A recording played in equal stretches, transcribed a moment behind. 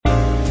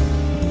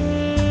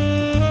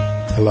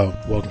Hello,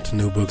 welcome to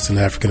New Books in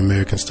African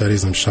American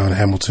Studies. I'm Sean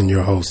Hamilton,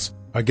 your host.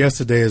 Our guest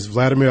today is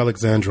Vladimir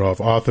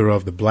Alexandrov, author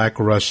of The Black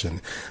Russian.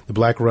 The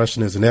Black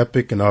Russian is an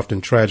epic and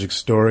often tragic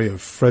story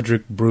of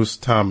Fredrick Bruce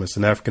Thomas,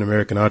 an African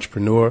American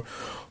entrepreneur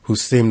who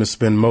seemed to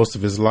spend most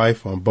of his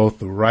life on both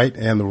the right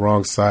and the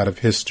wrong side of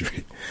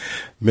history.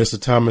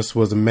 Mr. Thomas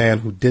was a man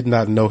who did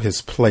not know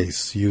his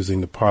place.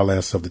 Using the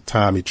parlance of the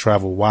time, he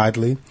traveled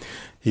widely.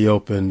 He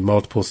opened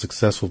multiple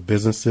successful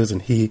businesses,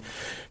 and he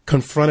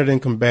confronted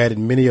and combated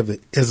many of the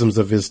isms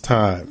of his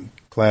time,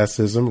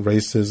 classism,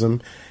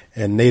 racism,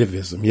 and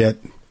nativism, yet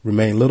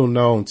remained little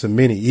known to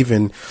many,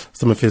 even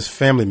some of his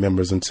family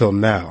members until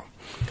now.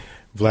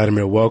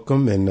 Vladimir,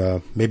 welcome,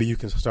 and maybe you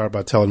can start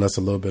by telling us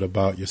a little bit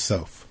about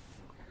yourself.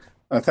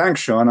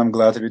 Thanks, Sean. I'm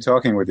glad to be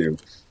talking with you.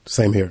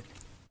 Same here.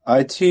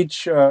 I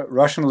teach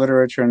Russian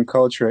literature and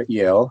culture at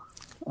Yale.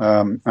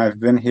 I've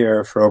been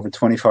here for over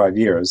 25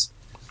 years.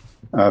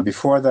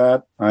 Before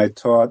that, I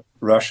taught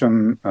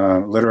Russian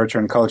literature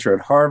and culture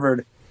at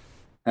Harvard,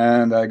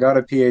 and I got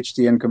a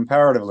PhD in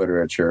comparative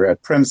literature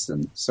at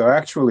Princeton. So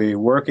actually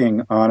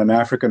working on an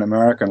African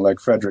American like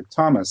Fredrick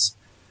Thomas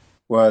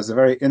was a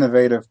very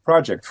innovative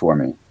project for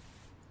me.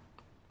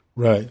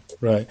 Right.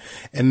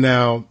 And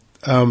now,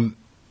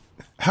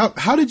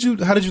 how did you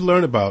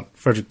learn about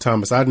Fredrick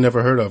Thomas? I'd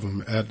never heard of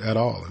him at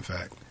all, in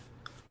fact.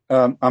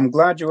 I'm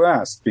glad you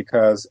asked,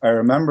 because I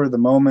remember the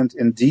moment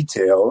in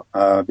detail,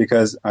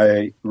 because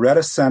I read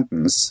a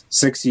sentence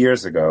 6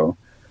 years ago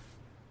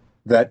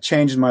that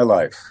changed my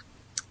life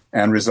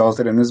and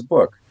resulted in this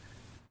book.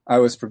 I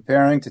was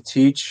preparing to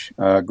teach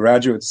a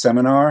graduate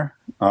seminar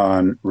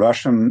on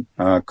Russian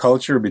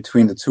culture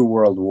between the two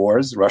world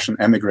wars, Russian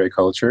emigre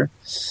culture.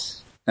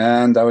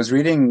 And I was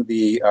reading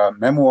the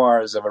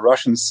memoirs of a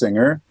Russian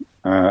singer,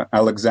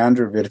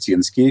 Alexander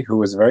Virtinsky, who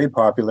was very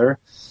popular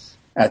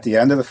at the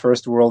end of the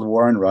First World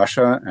War in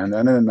Russia, and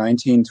then in the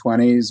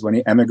 1920s when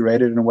he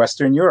emigrated in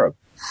Western Europe.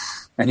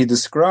 And he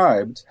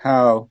described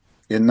how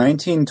in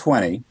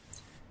 1920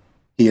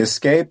 he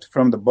escaped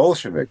from the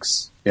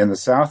Bolsheviks in the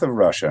south of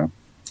Russia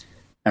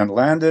and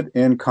landed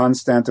in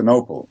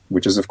Constantinople,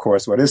 which is, of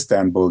course, what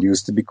Istanbul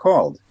used to be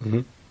called.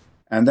 Mm-hmm.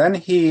 And then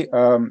he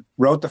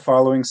wrote the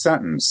following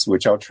sentence,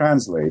 which I'll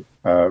translate,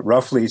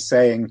 roughly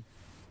saying,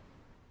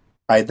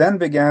 "I then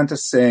began to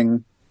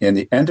sing in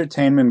the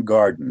entertainment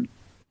garden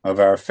of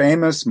our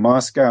famous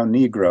Moscow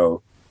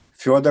Negro,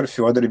 Fyodor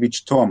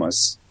Fyodorovich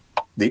Thomas,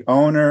 the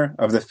owner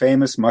of the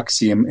famous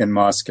Maxim in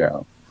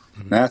Moscow."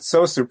 Mm-hmm. That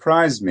so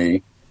surprised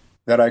me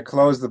that I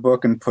closed the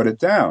book and put it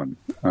down,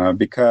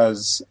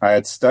 because I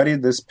had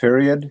studied this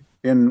period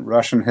in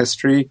Russian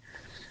history,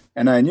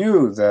 and I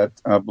knew that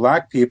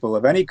black people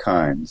of any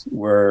kind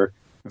were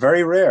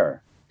very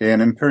rare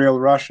in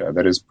Imperial Russia,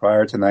 that is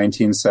prior to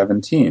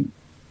 1917.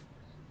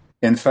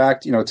 In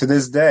fact, to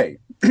this day,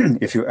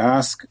 if you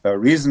ask a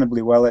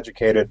reasonably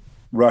well-educated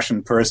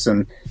Russian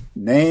person,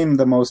 name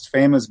the most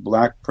famous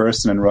black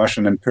person in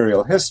Russian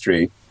imperial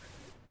history,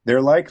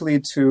 they're likely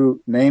to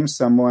name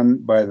someone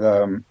by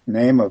the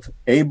name of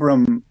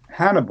Abram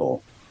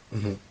Hannibal,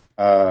 mm-hmm.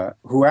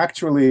 Who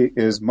actually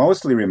is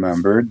mostly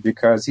remembered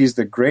because he's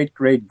the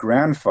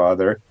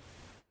great-great-grandfather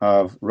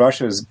of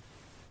Russia's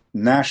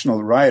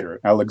national writer,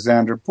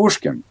 Alexander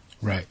Pushkin.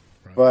 Right.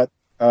 But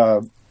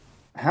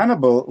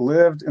Hannibal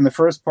lived in the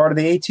first part of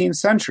the 18th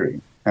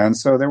century, and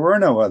so there were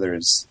no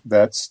others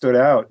that stood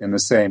out in the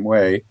same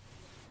way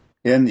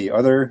in the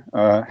other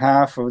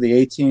half of the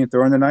 18th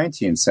or in the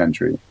 19th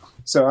century.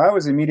 So I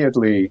was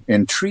immediately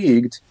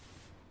intrigued,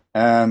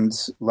 and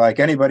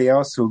like anybody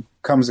else who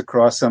comes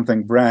across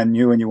something brand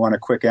new and you want a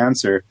quick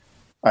answer,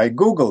 I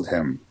Googled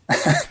him,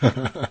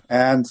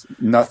 and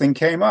nothing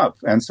came up.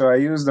 And so I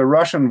used the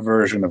Russian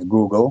version of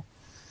Google,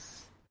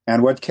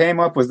 and what came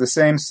up was the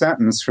same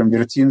sentence from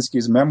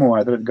Virtinsky's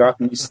memoir that had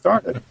gotten me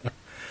started.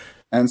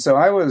 And so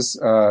I was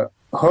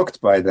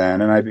hooked by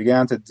then, and I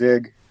began to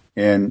dig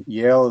in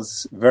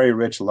Yale's very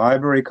rich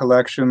library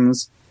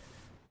collections,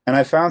 and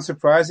I found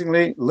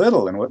surprisingly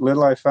little, and what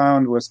little I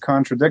found was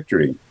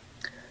contradictory.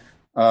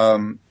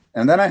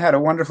 And then I had a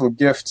wonderful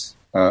gift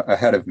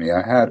ahead of me.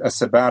 I had a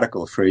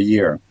sabbatical for a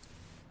year,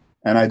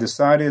 and I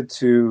decided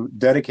to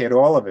dedicate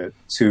all of it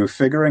to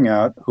figuring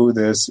out who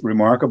this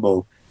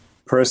remarkable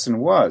person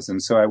was.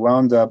 And so I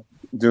wound up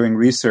doing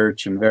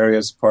research in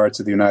various parts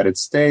of the United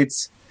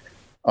States,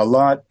 a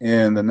lot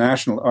in the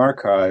National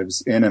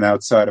Archives in and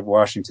outside of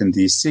Washington,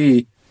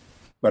 D.C.,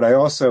 but I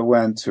also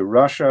went to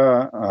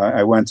Russia,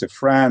 I went to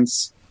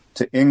France,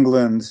 to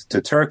England,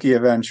 to Turkey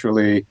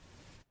eventually.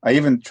 I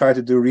even tried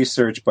to do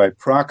research by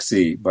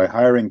proxy, by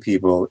hiring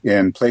people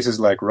in places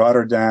like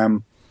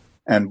Rotterdam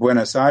and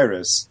Buenos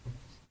Aires.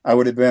 I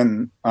would have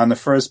been on the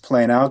first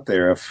plane out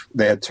there if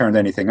they had turned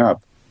anything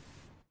up.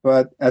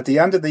 But at the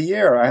end of the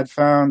year, I had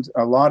found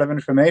a lot of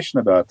information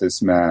about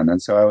this man, and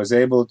so I was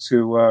able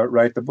to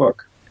write the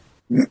book.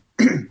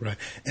 Right.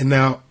 And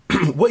now,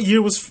 what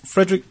year was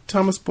Fredrick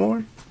Thomas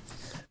born?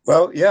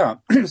 Well, yeah.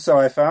 So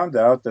I found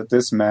out that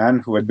this man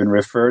who had been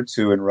referred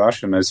to in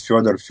Russian as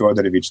Fyodor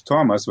Fyodorovich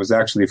Thomas was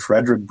actually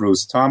Fredrick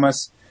Bruce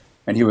Thomas,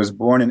 and he was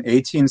born in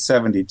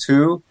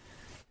 1872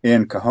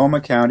 in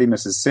Coahoma County,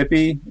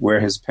 Mississippi, where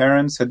his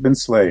parents had been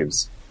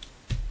slaves.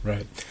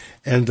 Right.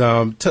 And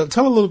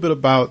tell a little bit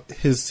about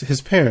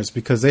his parents,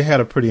 because they had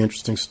a pretty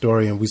interesting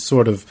story, and we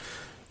sort of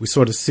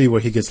see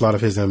where he gets a lot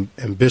of his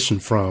ambition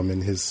from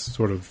and his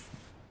sort of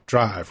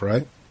drive,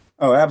 right?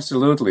 Oh,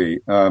 absolutely.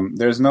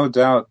 There's no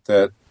doubt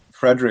that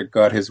Fredrick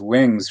got his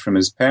wings from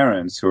his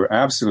parents, who are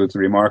absolutely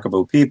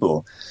remarkable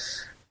people.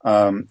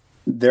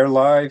 Their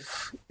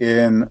life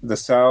in the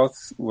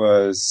South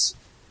was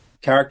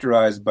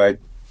characterized by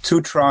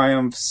two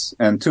triumphs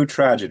and two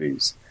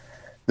tragedies.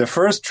 The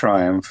first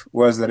triumph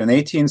was that in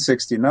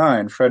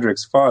 1869,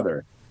 Fredrick's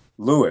father,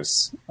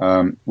 Lewis,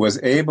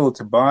 was able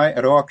to buy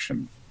at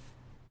auction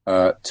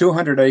a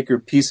 200-acre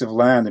piece of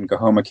land in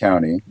Coahoma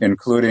County,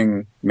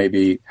 including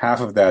maybe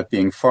half of that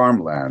being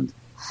farmland.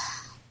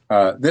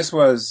 This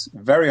was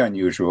very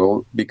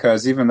unusual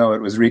because even though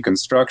it was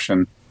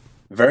Reconstruction,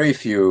 very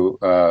few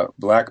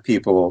black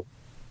people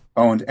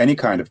owned any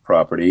kind of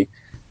property.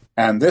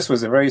 And this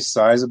was a very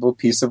sizable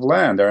piece of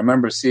land. I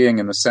remember seeing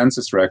in the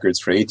census records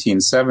for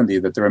 1870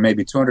 that there were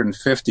maybe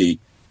 250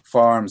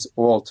 farms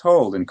all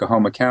told in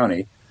Coahoma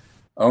County,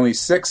 only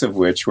 6 of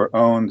which were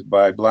owned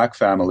by black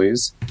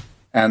families.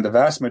 And the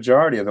vast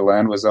majority of the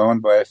land was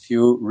owned by a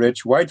few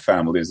rich white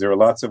families. There were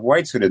lots of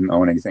whites who didn't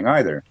own anything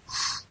either.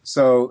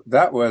 So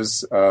that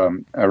was a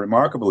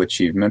remarkable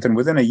achievement. And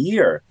within a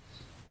year,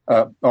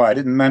 I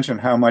didn't mention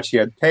how much he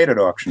had paid at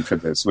auction for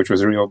this, which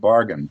was a real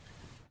bargain.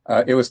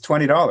 It was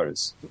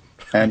 $20.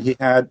 And he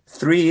had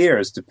 3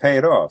 years to pay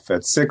it off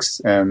at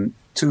 6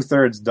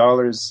 2/3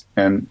 dollars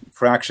and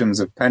fractions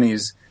of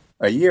pennies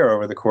a year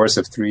over the course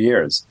of 3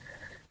 years.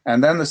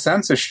 And then the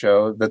census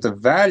showed that the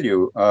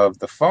value of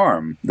the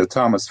farm, the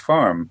Thomas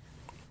farm,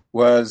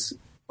 was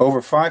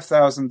over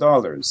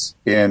 $5,000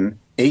 in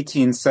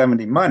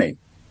 1870 money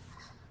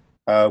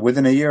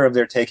within a year of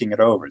their taking it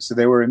over. So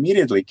they were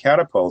immediately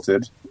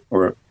catapulted,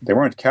 or they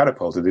weren't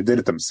catapulted, they did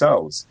it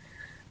themselves.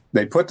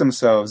 They put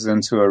themselves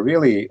into a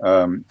really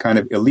kind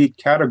of elite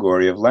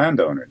category of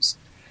landowners.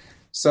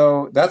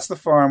 So that's the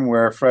farm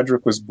where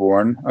Fredrick was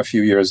born a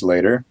few years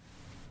later.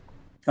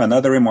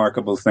 Another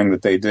remarkable thing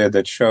that they did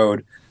that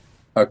showed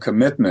a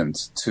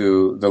commitment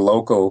to the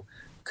local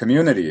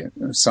community,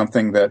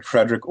 something that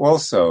Fredrick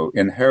also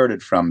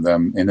inherited from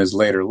them in his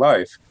later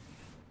life,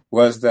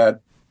 was that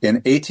in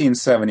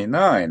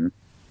 1879,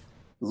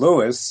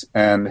 Lewis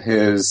and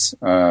his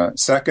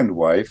second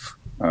wife,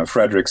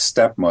 Fredrick's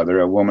stepmother,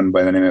 a woman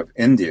by the name of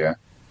India,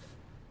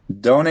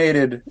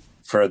 donated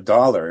for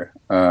 $1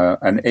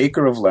 an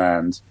acre of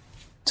land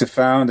to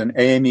found an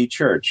AME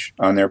church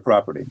on their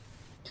property.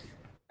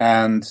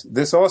 And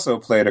this also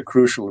played a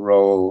crucial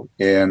role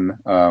in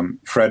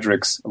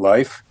Fredrick's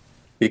life,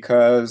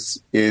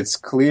 because it's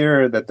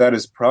clear that that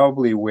is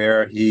probably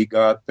where he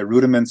got the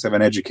rudiments of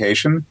an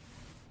education.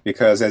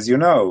 Because, as you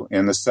know,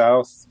 in the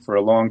South, for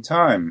a long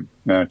time,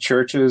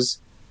 churches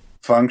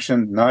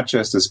functioned not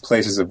just as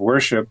places of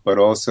worship, but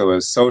also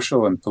as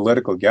social and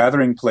political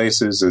gathering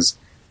places, as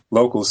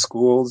local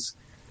schools.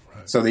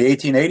 Right. So the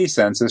 1880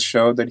 census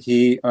showed that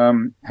he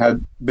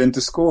had been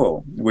to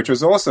school, which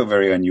was also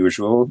very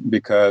unusual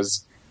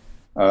because,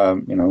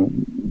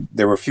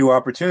 there were few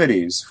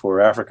opportunities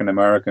for African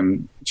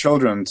American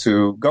children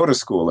to go to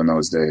school in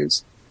those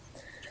days.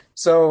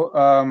 So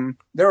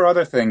there are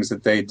other things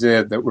that they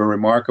did that were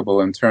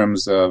remarkable in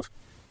terms of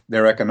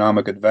their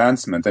economic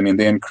advancement. I mean,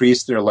 they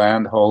increased their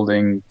land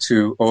holding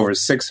to over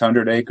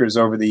 600 acres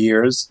over the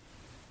years.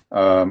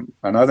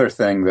 Another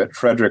thing that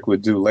Fredrick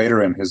would do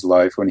later in his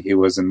life, when he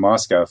was in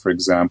Moscow, for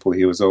example,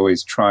 he was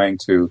always trying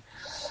to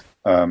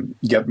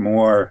get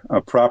more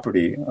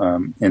property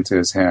into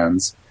his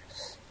hands.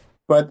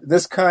 But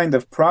this kind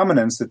of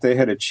prominence that they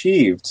had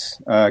achieved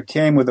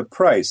came with a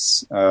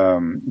price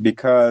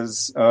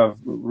because of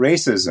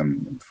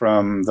racism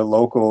from the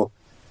local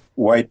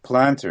white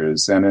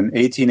planters. And in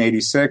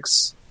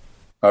 1886,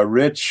 a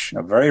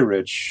very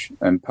rich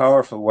and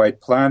powerful white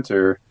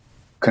planter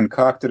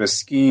concocted a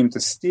scheme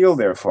to steal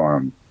their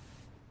farm.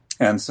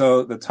 And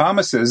so the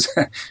Thomases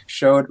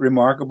showed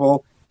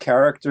remarkable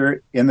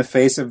character in the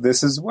face of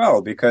this as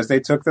well, because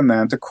they took the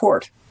man to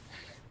court.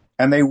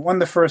 And they won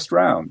the first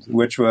round,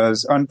 which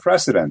was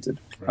unprecedented.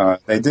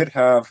 They did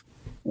have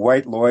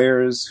white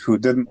lawyers who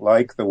didn't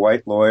like the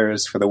white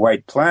lawyers for the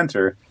white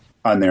planter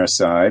on their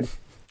side,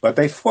 but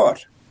they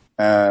fought.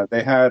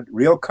 They had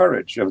real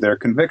courage of their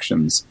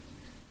convictions.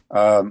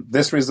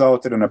 This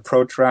resulted in a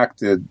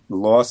protracted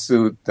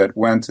lawsuit that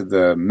went to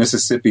the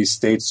Mississippi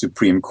State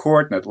Supreme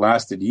Court, and it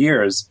lasted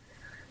years.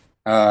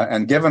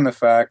 And given the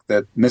fact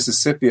that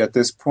Mississippi at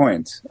this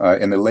point,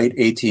 in the late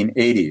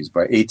 1880s,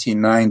 by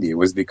 1890,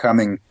 was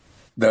becoming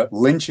the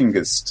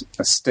lynchingest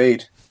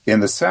state in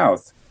the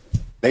South,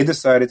 they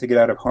decided to get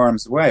out of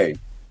harm's way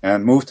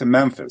and move to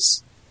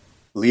Memphis,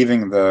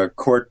 leaving the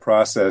court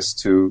process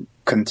to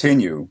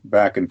continue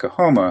back in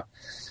Coahoma,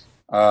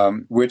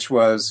 which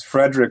was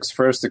Fredrick's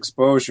first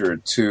exposure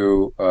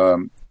to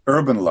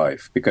urban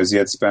life, because he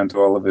had spent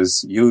all of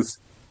his youth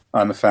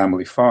on the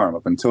family farm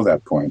up until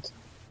that point.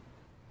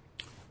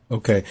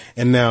 Okay.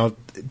 And now,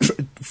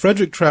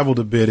 Fredrick traveled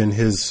a bit in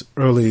his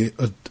early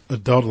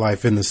adult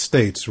life in the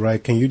States,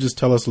 right? Can you just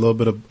tell us a little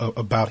bit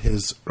about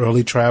his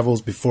early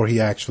travels before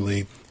he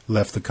actually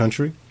left the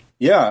country?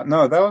 Yeah,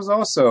 no, that was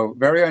also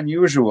very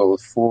unusual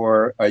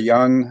for a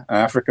young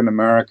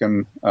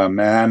African-American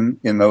man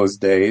in those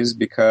days,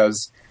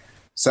 because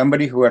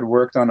somebody who had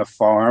worked on a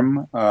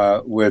farm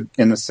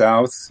in the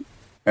South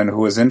and who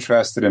was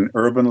interested in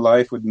urban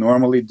life would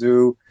normally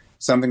do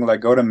something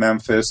like go to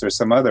Memphis or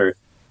some other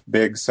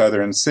big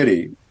southern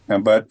city.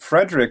 But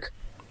Fredrick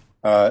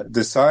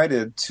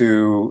decided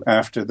to,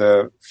 after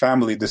the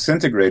family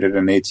disintegrated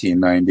in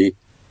 1890,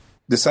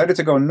 decided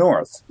to go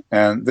north.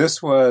 And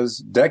this was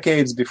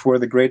decades before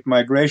the Great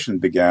Migration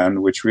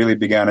began, which really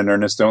began in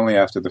earnest only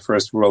after the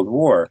First World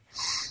War.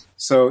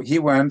 So he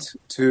went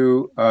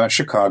to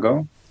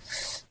Chicago,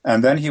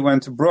 and then he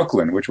went to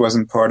Brooklyn, which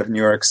wasn't part of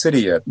New York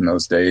City yet in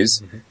those days.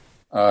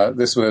 Mm-hmm.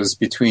 This was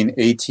between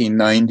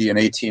 1890 and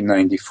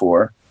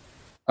 1894.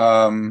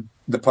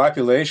 The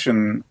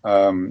population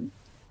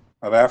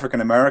of African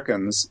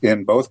Americans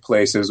in both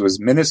places was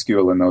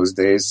minuscule in those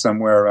days,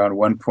 somewhere around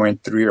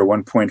 1.3 or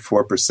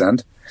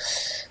 1.4%.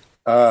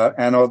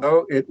 And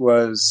although it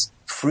was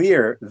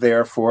freer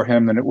there for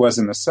him than it was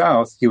in the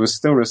South, he was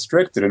still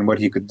restricted in what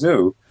he could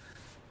do,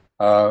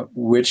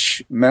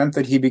 which meant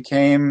that he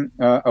became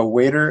a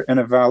waiter and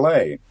a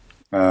valet.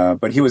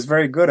 But he was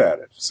very good at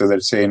it. So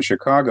that, say, in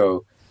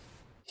Chicago,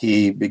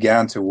 he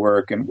began to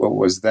work in what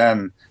was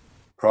then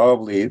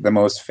probably the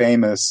most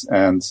famous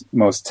and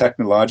most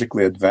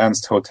technologically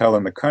advanced hotel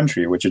in the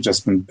country, which had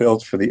just been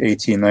built for the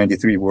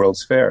 1893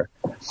 World's Fair.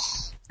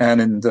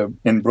 And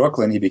in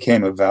Brooklyn, he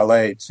became a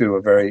valet to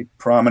a very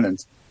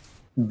prominent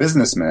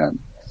businessman.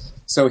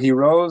 So he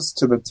rose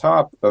to the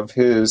top of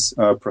his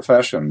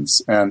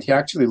professions, and he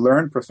actually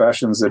learned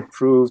professions that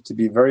proved to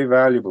be very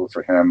valuable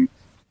for him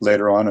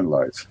later on in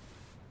life.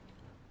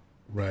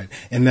 Right.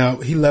 And now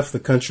he left the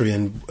country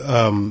and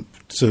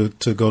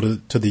to go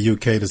to the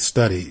UK to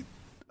study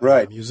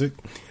music.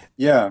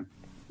 Yeah.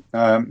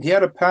 He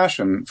had a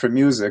passion for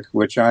music,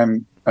 which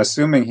I'm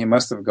assuming he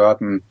must have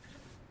gotten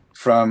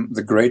from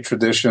the great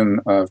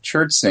tradition of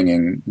church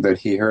singing that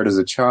he heard as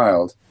a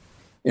child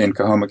in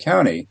Coahoma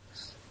County.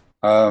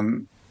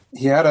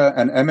 He had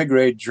an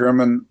emigre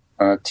German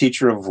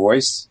teacher of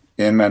voice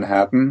in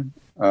Manhattan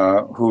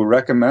who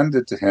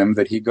recommended to him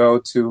that he go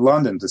to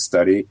London to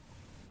study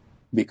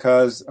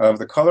because of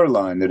the color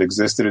line that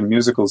existed in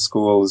musical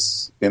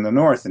schools in the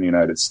North in the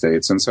United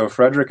States. And so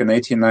Fredrick in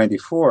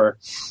 1894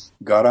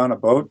 got on a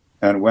boat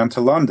and went to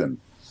London.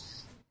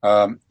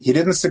 He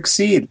didn't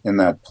succeed in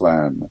that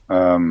plan.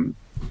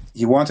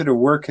 He wanted to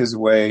work his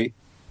way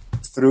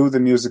through the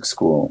music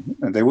school,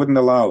 and they wouldn't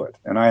allow it.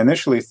 And I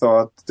initially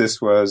thought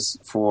this was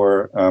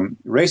for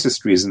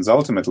racist reasons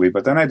ultimately,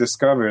 but then I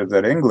discovered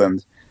that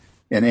England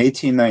in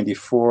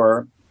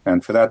 1894,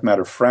 and for that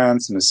matter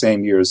France in the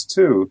same years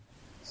too,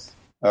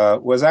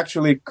 was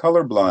actually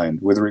colorblind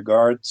with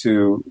regard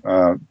to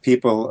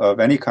people of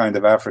any kind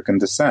of African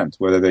descent,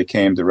 whether they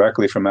came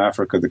directly from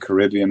Africa, the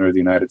Caribbean, or the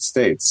United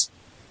States.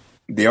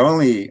 The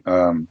only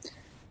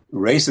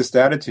racist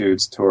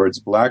attitudes towards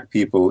black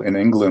people in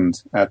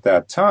England at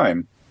that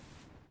time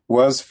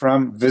was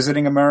from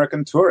visiting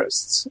American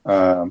tourists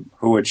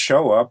who would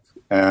show up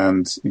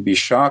and be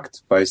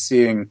shocked by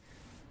seeing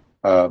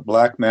a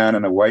black man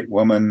and a white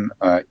woman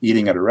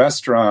eating at a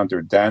restaurant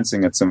or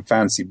dancing at some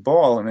fancy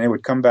ball, and they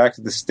would come back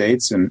to the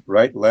States and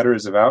write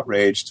letters of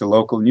outrage to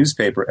local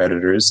newspaper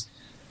editors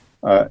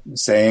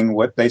saying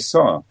what they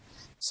saw.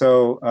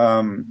 So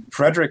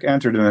Fredrick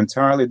entered an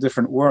entirely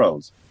different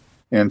world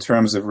in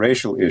terms of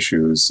racial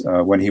issues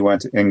when he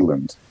went to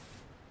England.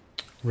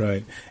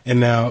 Right. And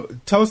now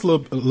tell us a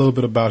little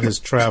bit about his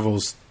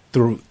travels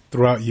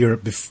throughout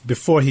Europe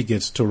before he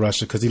gets to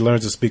Russia, because he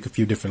learns to speak a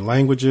few different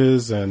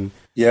languages. And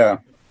yeah,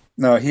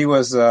 no, he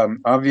was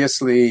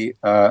obviously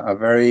a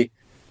very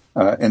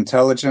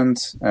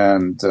intelligent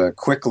and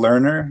quick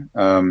learner.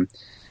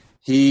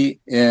 He,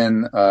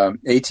 in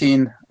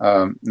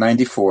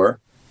 1894,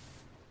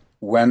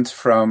 went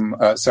from, in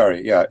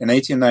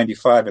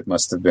 1895 it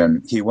must have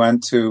been, he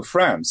went to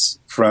France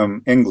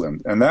from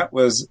England. And that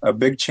was a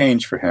big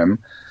change for him,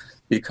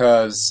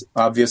 because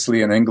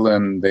obviously in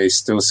England they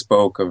still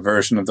spoke a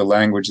version of the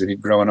language that he'd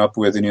grown up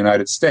with in the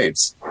United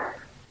States.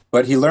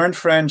 But he learned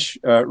French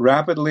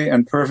rapidly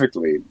and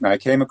perfectly. I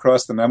came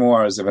across the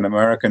memoirs of an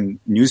American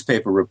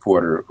newspaper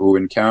reporter who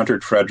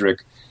encountered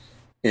Fredrick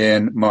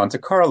in Monte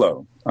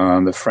Carlo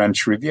on the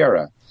French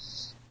Riviera.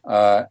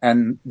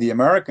 And the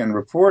American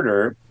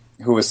reporter,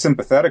 who was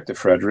sympathetic to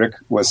Fredrick,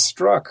 was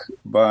struck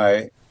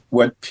by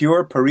what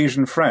pure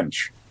Parisian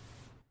French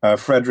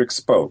Fredrick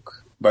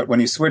spoke. But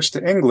when he switched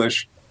to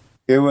English,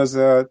 it was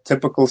a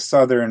typical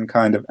Southern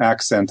kind of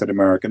accented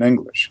American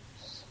English.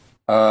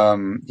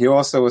 He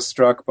also was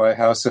struck by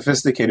how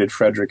sophisticated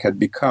Fredrick had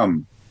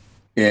become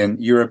in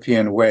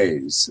European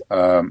ways,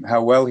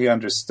 how well he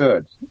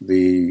understood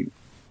the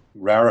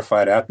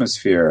rarefied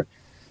atmosphere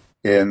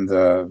in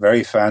the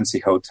very fancy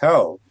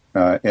hotel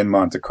in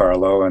Monte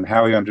Carlo, and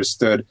how he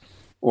understood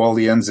all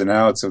the ins and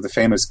outs of the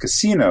famous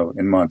casino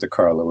in Monte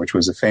Carlo, which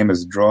was a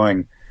famous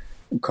drawing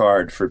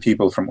card for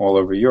people from all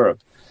over Europe.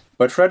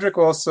 But Fredrick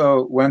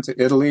also went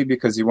to Italy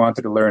because he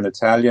wanted to learn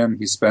Italian.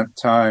 He spent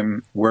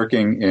time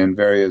working in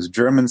various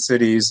German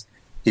cities.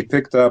 He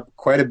picked up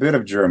quite a bit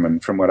of German,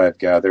 from what I've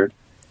gathered.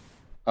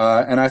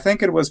 And I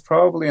think it was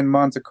probably in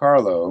Monte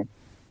Carlo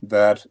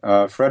that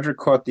Fredrick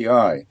caught the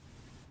eye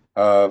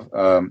of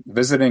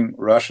visiting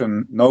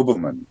Russian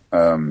noblemen.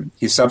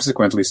 He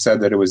subsequently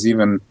said that it was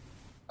even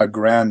a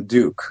Grand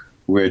Duke,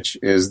 which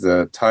is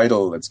the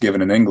title that's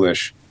given in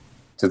English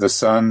to the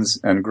sons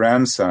and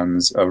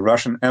grandsons of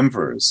Russian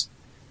emperors.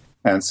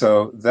 And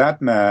so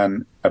that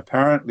man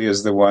apparently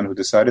is the one who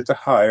decided to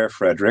hire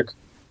Fredrick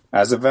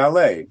as a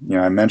valet.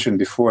 I mentioned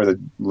before that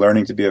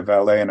learning to be a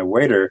valet and a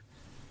waiter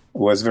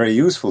was very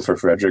useful for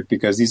Fredrick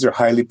because these are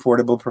highly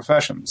portable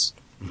professions.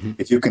 Mm-hmm.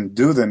 If you can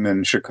do them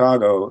in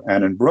Chicago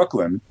and in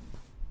Brooklyn,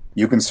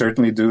 you can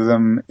certainly do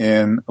them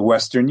in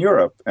Western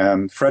Europe.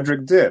 And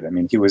Fredrick did.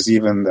 He was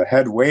even the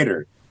head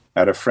waiter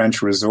at a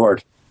French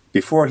resort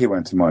before he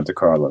went to Monte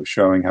Carlo,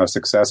 showing how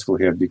successful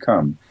he had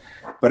become.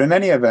 But in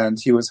any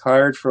event, he was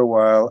hired for a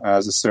while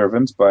as a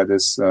servant by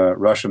this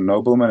Russian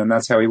nobleman, and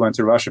that's how he went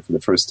to Russia for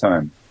the first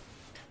time.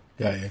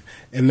 Yeah.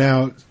 And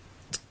now,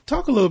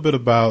 talk a little bit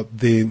about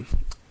the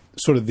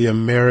sort of the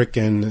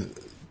American.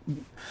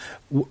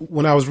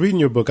 When I was reading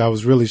your book, I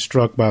was really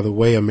struck by the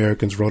way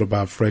Americans wrote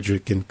about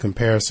Fredrick in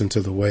comparison to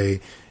the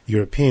way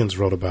Europeans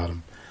wrote about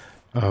him.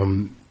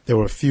 There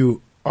were a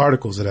few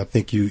articles that I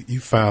think you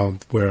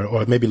found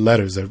or maybe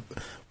letters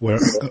where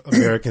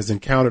Americans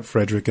encountered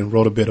Fredrick and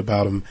wrote a bit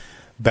about him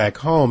back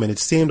home, and it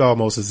seemed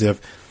almost as if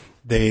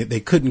they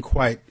couldn't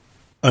quite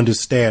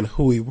understand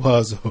who he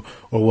was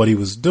or what he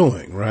was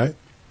doing, right?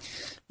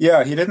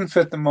 Yeah, he didn't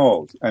fit the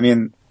mold.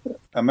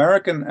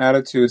 American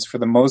attitudes, for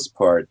the most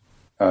part,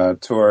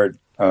 toward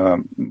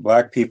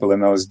black people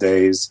in those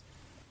days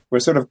were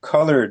sort of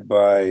colored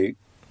by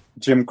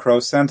Jim Crow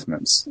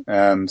sentiments.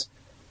 And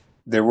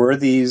there were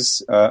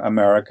these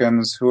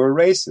Americans who were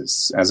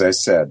racists, as I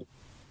said,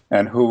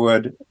 and who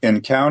would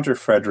encounter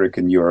Fredrick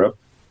in Europe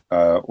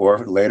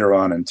or later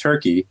on in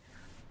Turkey,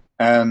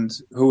 and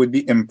who would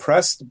be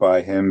impressed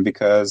by him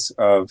because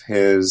of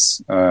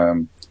his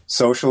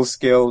social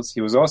skills.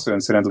 He was also,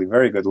 incidentally,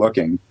 very good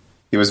looking.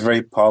 He was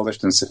very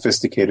polished and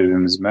sophisticated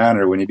in his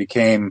manner. When he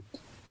became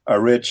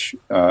a rich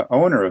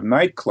owner of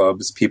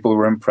nightclubs, people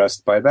were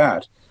impressed by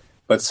that.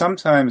 But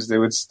sometimes they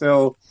would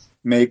still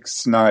make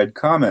snide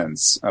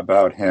comments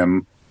about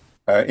him,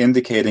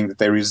 indicating that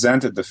they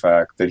resented the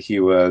fact that he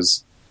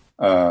was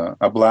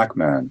a black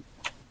man.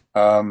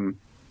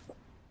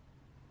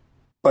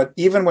 But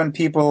even when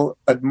people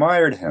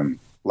admired him,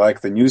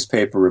 like the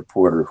newspaper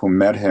reporter who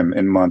met him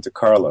in Monte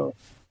Carlo,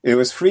 it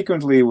was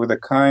frequently with a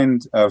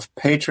kind of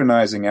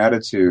patronizing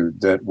attitude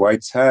that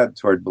whites had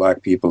toward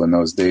black people in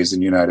those days in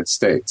the United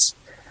States.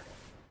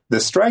 The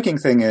striking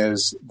thing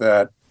is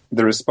that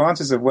the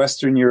responses of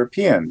Western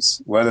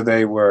Europeans, whether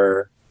they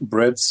were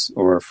Brits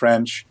or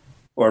French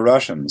or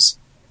Russians,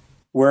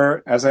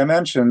 were, as I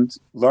mentioned,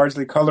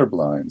 largely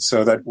colorblind,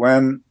 so that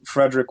when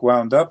Fredrick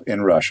wound up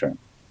in Russia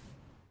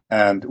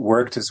and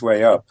worked his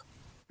way up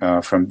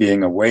from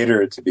being a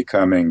waiter to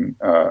becoming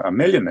a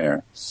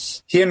millionaire,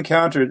 he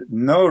encountered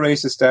no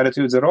racist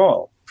attitudes at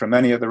all from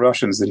any of the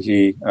Russians that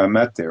he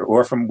met there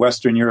or from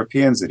Western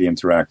Europeans that he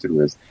interacted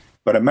with.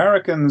 But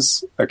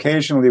Americans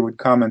occasionally would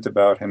comment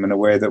about him in a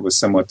way that was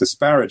somewhat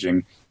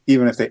disparaging,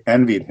 even if they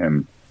envied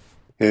him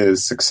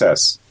his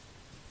success.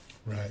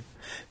 Right.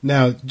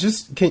 Now,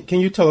 just can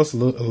you tell us a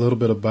little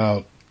bit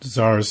about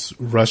Tsarist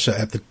Russia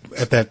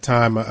at that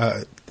time?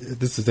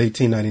 This is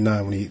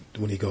 1899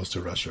 when he goes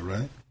to Russia,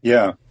 right?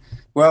 Yeah.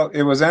 Well,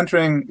 it was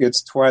entering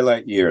its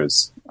twilight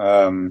years.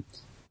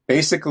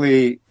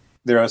 Basically,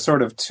 there are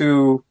sort of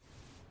two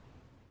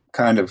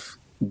kind of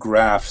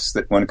graphs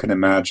that one can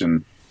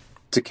imagine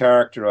to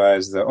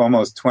characterize the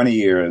almost 20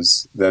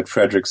 years that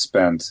Fredrick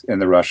spent in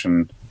the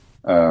Russian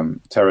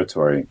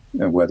territory,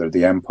 whether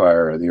the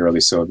Empire or the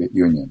early Soviet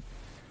Union.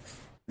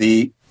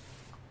 The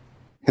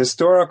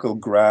historical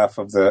graph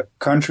of the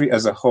country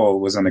as a whole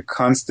was on a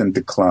constant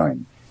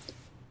decline.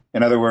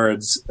 In other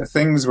words,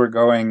 things were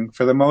going,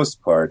 for the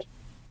most part,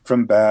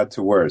 from bad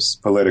to worse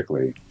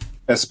politically,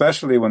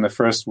 especially when the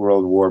First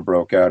World War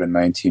broke out in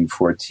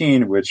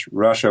 1914, which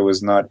Russia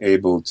was not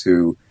able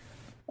to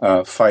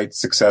fight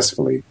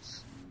successfully.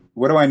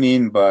 What do I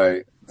mean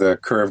by the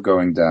curve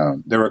going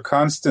down? There were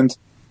constant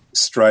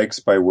strikes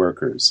by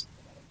workers.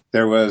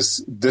 There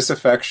was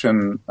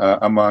disaffection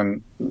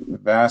among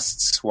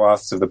vast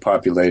swaths of the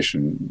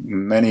population.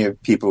 Many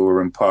people were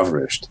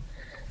impoverished.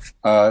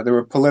 There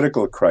were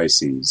political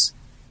crises.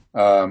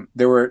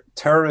 There were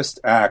terrorist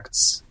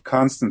acts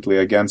constantly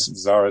against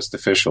Tsarist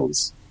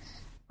officials.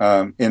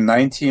 In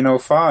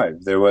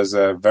 1905, there was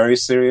a very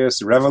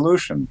serious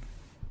revolution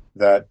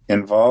that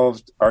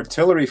involved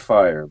artillery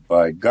fire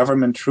by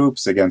government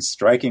troops against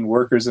striking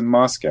workers in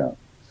Moscow.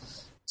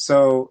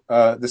 So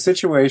the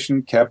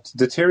situation kept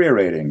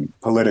deteriorating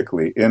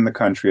politically in the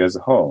country as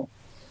a whole.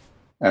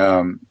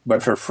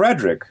 But for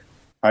Fredrick,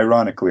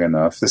 ironically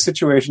enough, the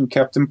situation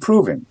kept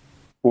improving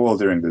all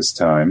during this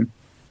time,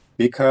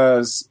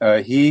 because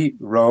he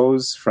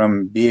rose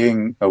from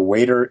being a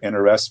waiter in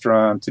a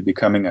restaurant to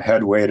becoming a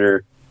head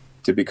waiter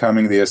to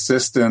becoming the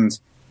assistant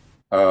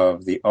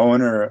of the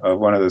owner of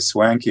one of the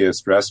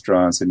swankiest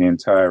restaurants in the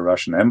entire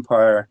Russian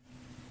Empire.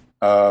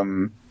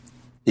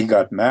 He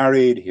got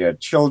married, he had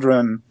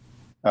children.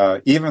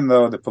 Even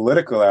though the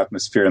political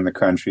atmosphere in the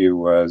country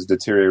was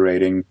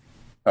deteriorating,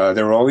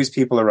 there were always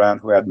people around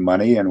who had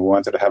money and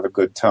wanted to have a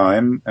good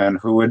time and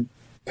who would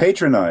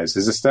patronize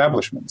his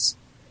establishments.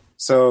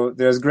 So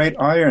there's great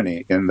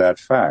irony in that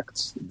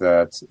fact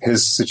that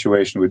his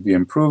situation would be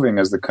improving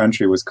as the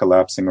country was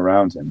collapsing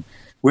around him,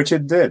 which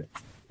it did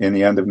in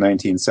the end of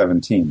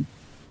 1917.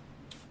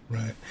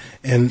 Right.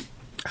 And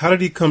how did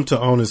he come to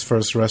own his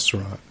first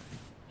restaurant?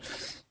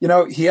 You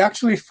know, he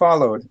actually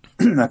followed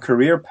a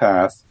career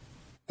path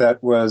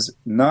that was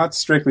not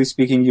strictly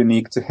speaking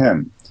unique to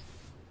him.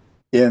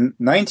 In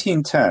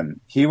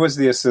 1910, he was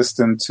the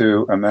assistant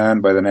to a man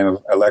by the name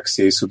of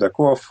Alexei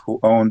Sudakov, who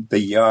owned the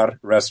Yar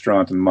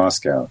restaurant in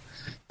Moscow.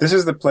 This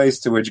is the place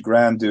to which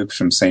Grand Dukes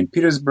from St.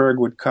 Petersburg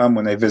would come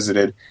when they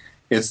visited.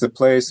 It's the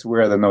place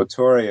where the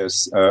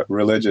notorious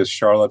religious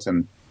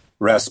charlatan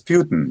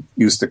Rasputin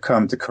used to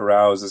come to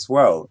carouse as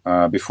well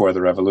before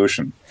the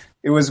revolution.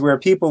 It was where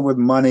people with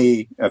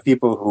money,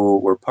 people who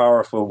were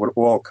powerful would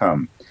all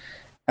come.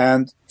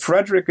 And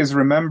Fredrick is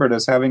remembered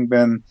as having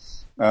been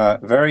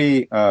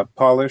very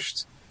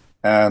polished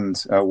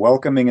and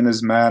welcoming in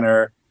his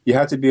manner. You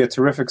had to be a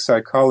terrific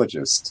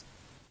psychologist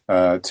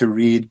to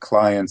read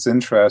clients'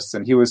 interests,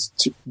 and he was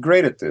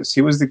great at this.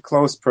 He was the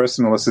close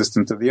personal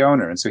assistant of the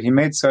owner, and so he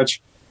made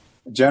such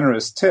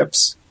generous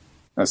tips.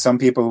 Some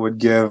people would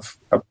give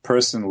a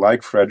person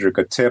like Fredrick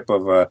a tip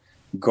of a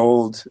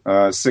gold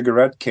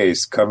cigarette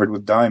case covered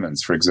with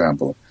diamonds, for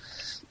example.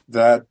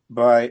 That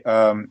by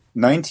the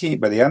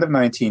end of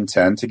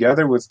 1910,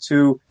 together with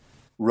two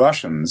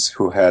Russians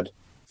who had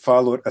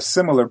followed a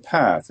similar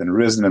path and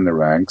risen in the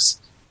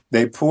ranks,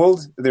 they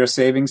pooled their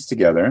savings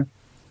together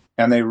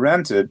and they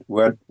rented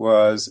what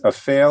was a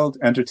failed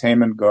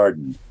entertainment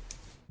garden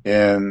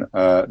in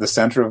the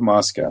center of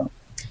Moscow.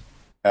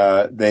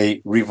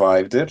 They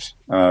revived it.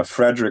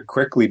 Fredrick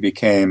quickly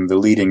became the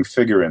leading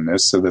figure in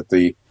this, so that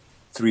the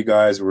three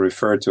guys were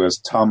referred to as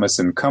Thomas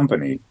and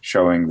Company,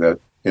 showing that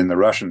in the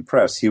Russian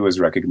press he was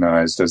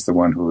recognized as the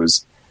one who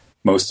was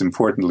most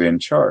importantly in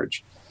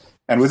charge.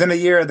 And within a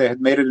year, they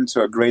had made it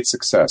into a great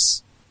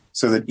success,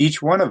 so that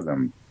each one of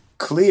them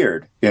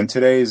cleared, in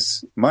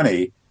today's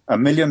money,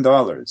 $1 million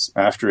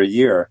after a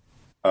year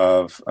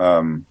of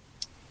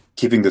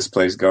keeping this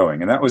place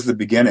going. And that was the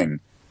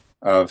beginning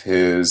of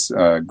his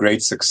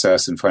great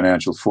success and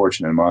financial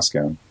fortune in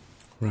Moscow.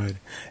 Right.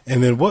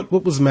 And then what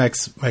was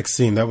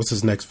Maxime? That was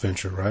his next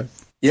venture, right?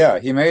 Yeah,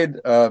 he made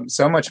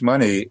so much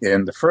money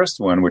in the first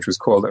one, which was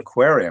called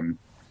Aquarium,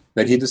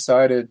 that he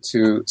decided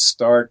to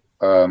start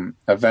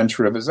a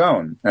venture of his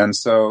own. And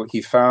so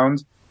he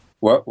found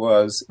what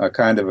was a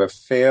kind of a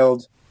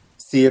failed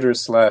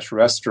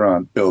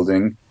theater/restaurant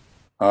building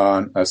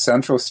on a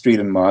central street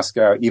in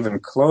Moscow, even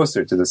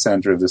closer to the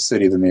center of the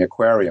city than the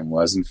Aquarium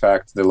was. In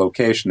fact, the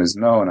location is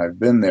known. I've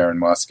been there in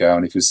Moscow,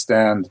 and if you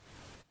stand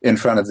in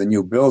front of the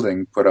new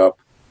building put up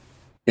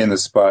in the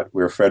spot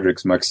where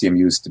Frederick's Maxim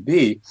used to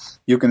be,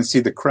 you can see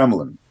the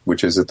Kremlin,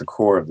 which is at the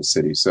core of the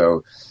city.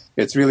 So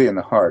it's really in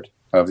the heart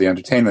of the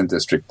entertainment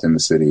district in the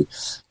city.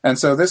 And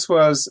so this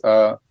was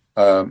a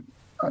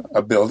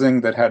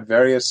building that had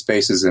various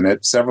spaces in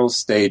it, several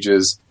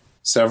stages,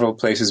 several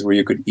places where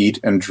you could eat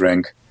and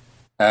drink.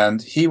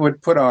 And he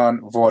would put on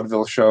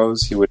vaudeville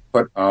shows. He would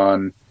put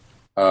on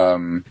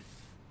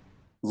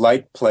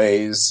light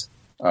plays,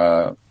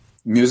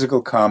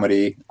 musical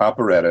comedy,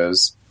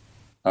 operettas.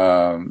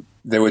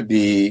 There would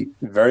be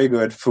very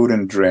good food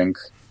and drink.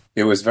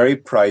 It was very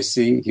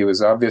pricey. He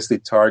was obviously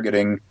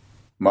targeting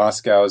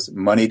Moscow's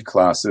moneyed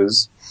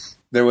classes.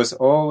 There was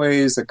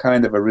always a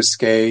kind of a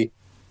risque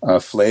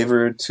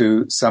flavor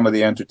to some of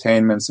the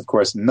entertainments. Of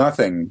course,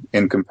 nothing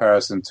in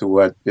comparison to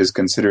what is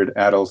considered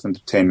adult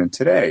entertainment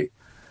today.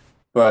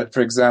 But,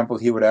 for example,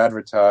 he would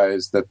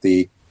advertise that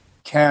the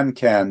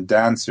can-can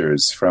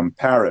dancers from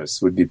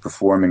Paris would be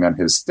performing on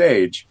his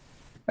stage.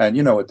 And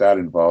you know what that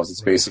involves. It's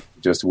basically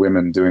just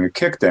women doing a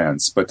kick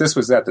dance. But this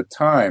was at the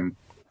time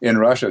in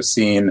Russia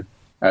seen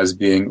as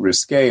being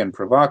risque and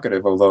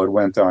provocative, although it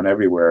went on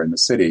everywhere in the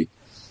city.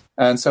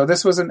 And so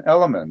this was an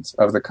element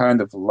of the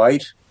kind of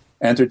light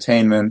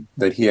entertainment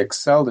that he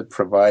excelled at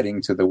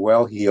providing to the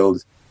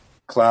well-heeled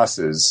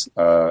classes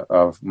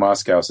of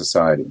Moscow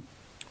society.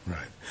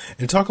 Right.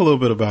 And talk a little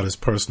bit about his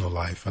personal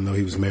life. I know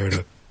he was married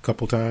a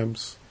couple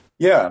times.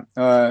 Yeah.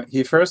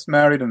 He first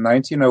married in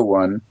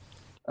 1901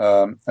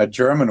 a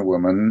German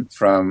woman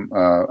from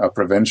a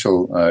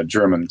provincial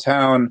German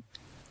town.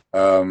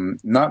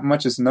 Not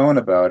much is known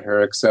about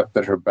her, except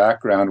that her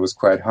background was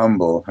quite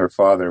humble. Her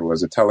father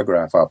was a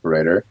telegraph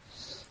operator.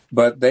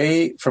 But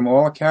they, from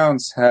all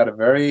accounts, had a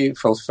very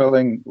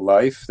fulfilling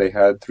life. They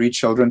had 3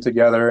 children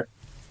together.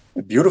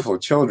 beautiful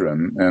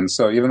children. And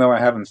so even though I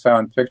haven't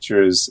found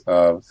pictures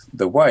of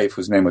the wife,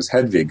 whose name was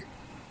Hedvig,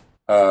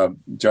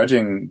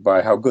 judging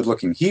by how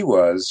good-looking he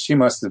was, she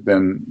must have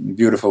been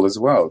beautiful as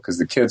well, because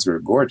the kids were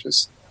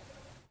gorgeous.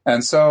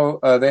 And so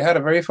they had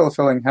a very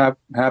fulfilling,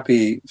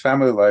 happy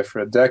family life for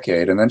a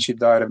decade, and then she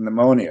died of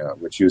pneumonia,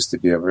 which used to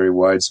be a very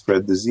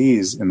widespread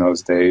disease in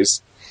those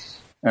days.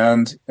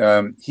 And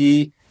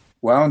he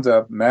wound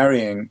up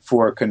marrying,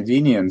 for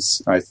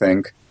convenience, I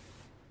think,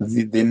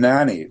 the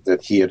nanny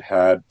that he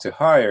had to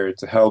hire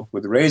to help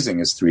with raising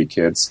his 3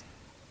 kids.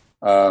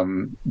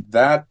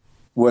 That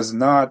was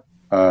not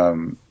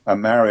a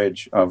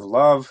marriage of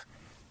love,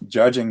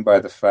 judging by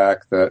the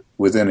fact that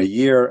within a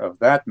year of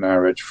that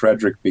marriage,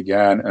 Fredrick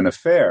began an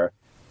affair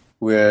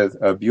with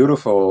a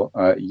beautiful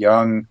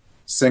young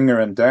singer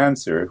and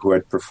dancer who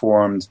had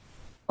performed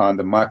on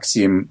the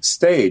Maxim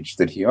stage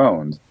that he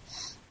owned.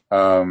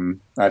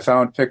 I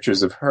found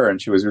pictures of her,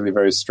 and she was really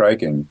very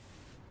striking.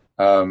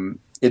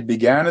 It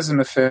began as an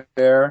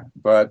affair,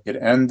 but it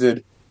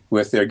ended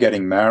with their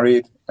getting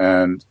married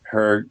and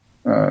her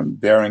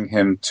bearing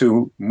him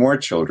 2 more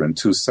children,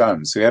 2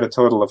 sons. So he had a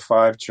total of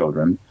 5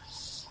 children.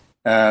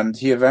 And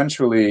he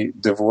eventually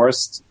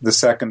divorced the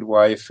second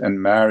wife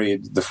and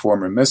married the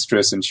former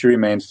mistress, and she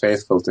remained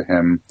faithful to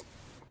him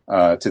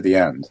to the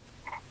end.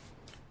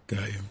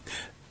 Got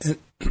you.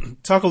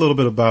 And talk a little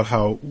bit about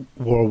how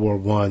World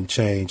War I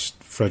changed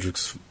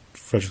Fredrick's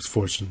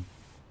fortune.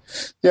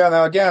 Yeah,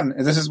 now again,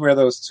 this is where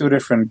those 2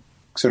 different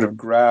sort of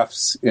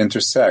graphs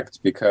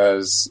intersect,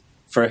 because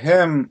for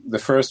him, the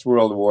First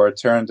World War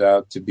turned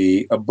out to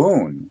be a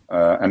boon,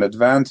 an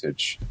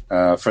advantage.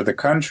 For the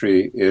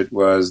country, it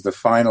was the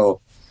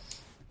final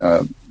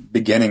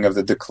beginning of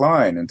the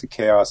decline into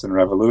chaos and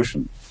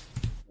revolution.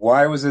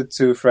 Why was it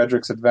to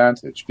Fredrick's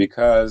advantage?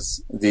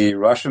 Because the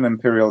Russian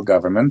imperial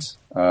government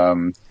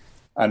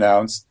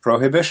announced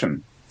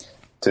prohibition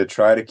to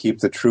try to keep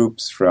the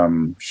troops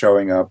from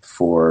showing up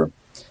for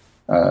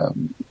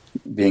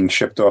being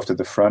shipped off to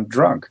the front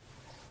drunk.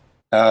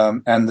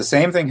 And the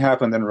same thing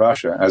happened in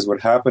Russia as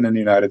what happened in the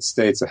United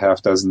States a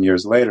half dozen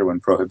years later when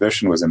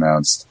prohibition was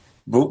announced.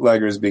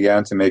 Bootleggers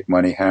began to make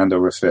money hand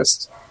over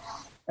fist.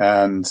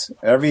 And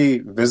every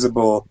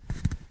visible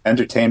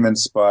entertainment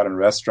spot and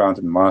restaurant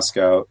in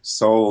Moscow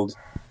sold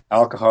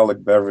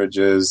alcoholic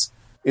beverages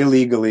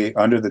illegally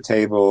under the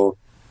table,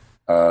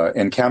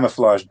 in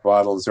camouflaged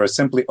bottles, or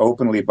simply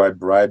openly by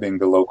bribing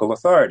the local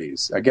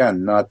authorities.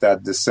 Again, not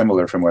that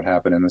dissimilar from what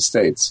happened in the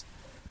States.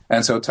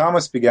 And so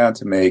Thomas began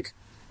to make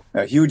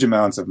huge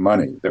amounts of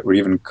money that were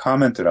even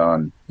commented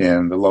on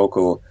in the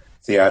local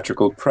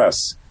theatrical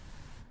press.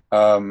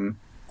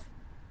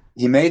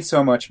 He made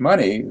so much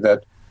money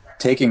that,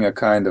 taking a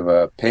kind of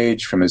a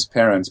page from his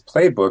parents'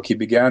 playbook, he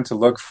began to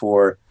look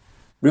for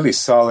really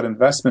solid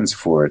investments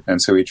for it.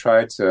 And so he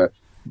tried to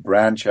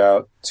branch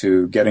out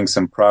to getting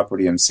some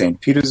property in St.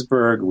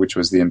 Petersburg, which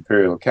was the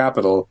imperial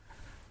capital.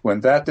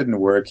 When that didn't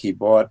work, he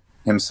bought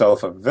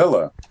himself a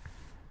villa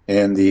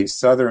in the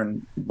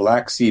southern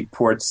Black Sea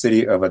port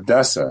city of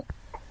Odessa,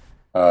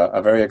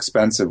 a very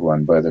expensive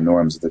one by the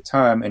norms of the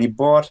time. And he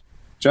bought,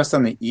 just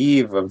on the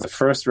eve of the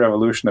first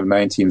revolution of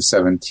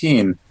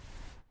 1917,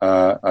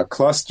 a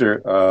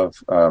cluster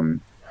of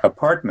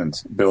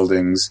apartment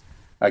buildings,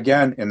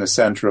 again in the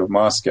center of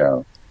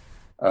Moscow.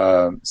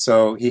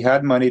 So he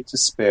had money to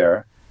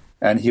spare,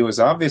 and he was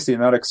obviously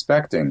not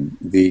expecting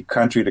the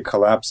country to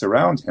collapse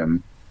around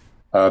him,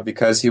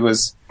 because he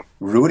was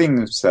rooting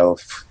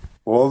himself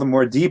all the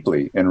more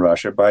deeply in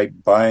Russia by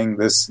buying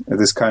this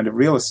kind of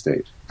real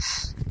estate.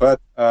 But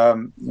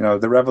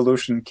the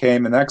revolution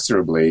came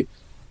inexorably,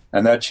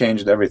 and that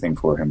changed everything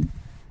for him.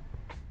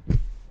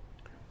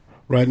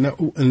 Right now,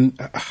 and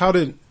how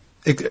did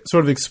it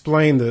sort of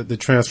explain the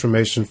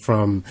transformation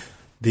from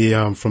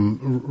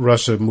from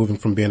Russia moving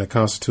from being a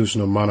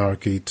constitutional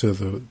monarchy to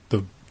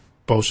the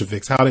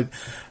Bolsheviks?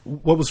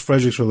 What was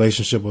Fredrick's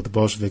relationship with the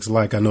Bolsheviks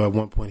like? I know at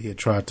one point he had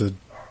tried to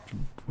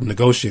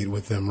negotiate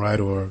with them, right?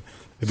 Or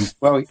maybe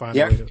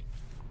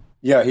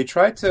he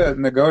tried to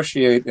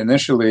negotiate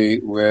initially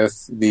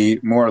with the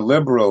more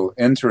liberal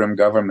interim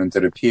government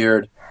that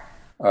appeared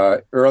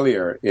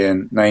earlier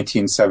in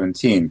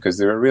 1917, because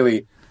there were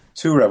really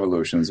 2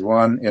 revolutions,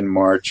 one in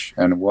March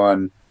and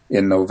one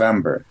in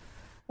November.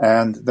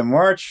 And the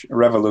March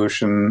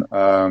Revolution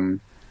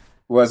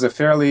was a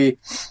fairly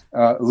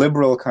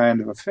liberal kind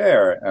of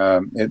affair.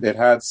 It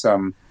had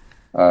some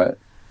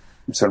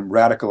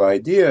radical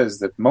ideas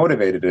that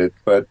motivated it,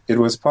 but it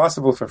was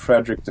possible for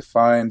Fredrick to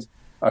find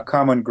a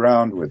common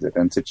ground with it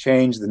and to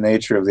change the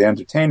nature of the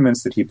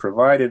entertainments that he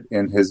provided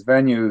in his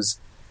venues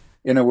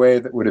in a way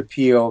that would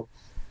appeal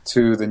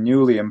to the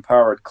newly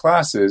empowered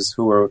classes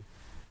who were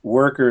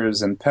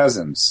workers and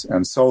peasants,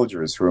 and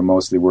soldiers who were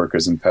mostly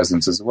workers and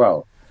peasants as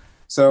well.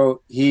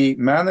 So he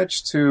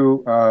managed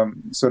to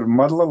sort of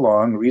muddle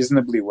along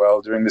reasonably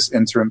well during this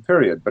interim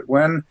period. But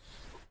when,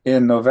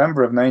 in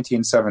November of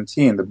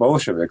 1917, the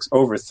Bolsheviks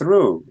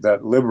overthrew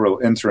that liberal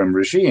interim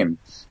regime,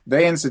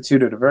 they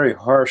instituted a very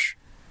harsh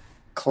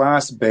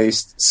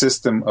class-based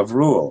system of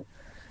rule.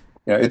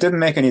 It didn't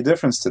make any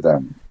difference to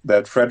them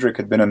that Fredrick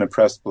had been an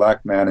oppressed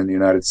black man in the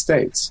United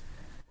States.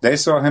 They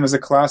saw him as a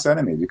class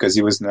enemy because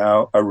he was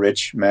now a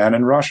rich man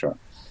in Russia.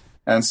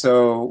 And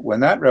so when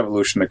that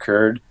revolution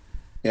occurred,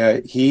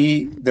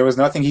 there was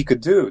nothing he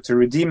could do to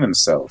redeem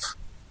himself.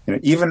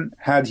 Even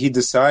had he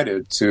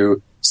decided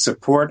to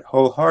support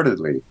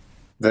wholeheartedly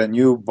the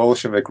new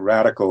Bolshevik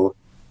radical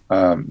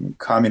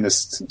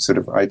communist sort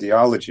of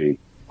ideology,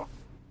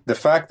 the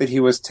fact that he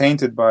was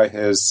tainted by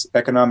his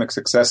economic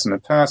success in the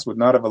past would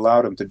not have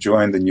allowed him to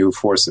join the new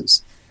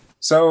forces.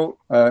 So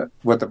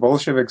what the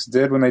Bolsheviks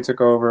did when they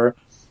took over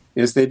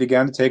is they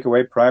began to take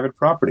away private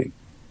property.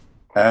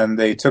 And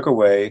they took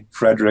away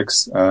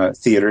Fredrick's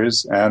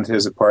theaters and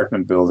his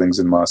apartment buildings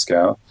in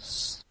Moscow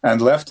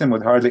and left him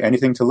with hardly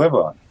anything to live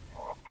on.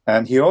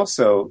 And he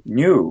also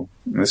knew,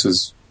 and this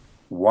was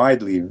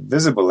widely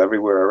visible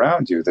everywhere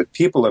around you, that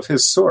people of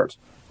his sort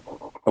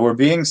were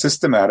being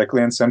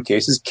systematically, in some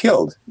cases,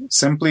 killed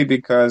simply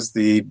because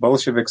the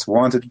Bolsheviks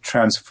wanted to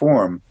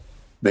transform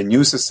the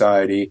new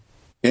society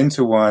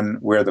into one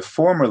where the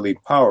formerly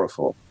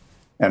powerful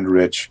and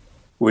rich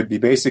would be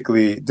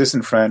basically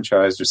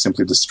disenfranchised or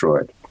simply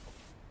destroyed.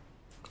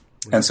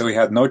 And so he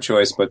had no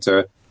choice but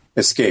to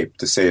escape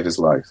to save his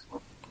life.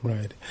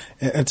 Right.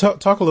 And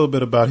talk a little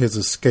bit about his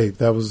escape.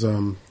 That was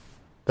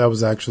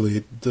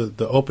actually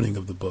the opening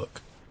of the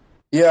book.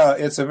 Yeah,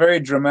 it's a very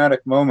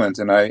dramatic moment,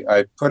 and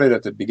I put it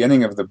at the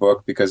beginning of the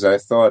book because I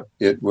thought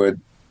it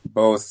would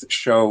both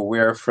show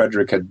where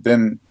Fredrick had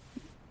been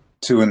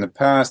to in the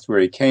past, where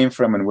he came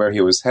from, and where he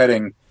was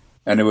heading,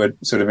 and it would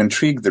sort of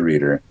intrigue the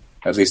reader.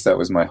 At least that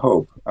was my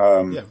hope.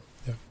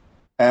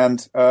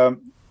 And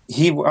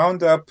he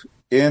wound up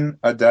in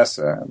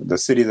Odessa, the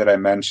city that I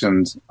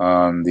mentioned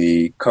on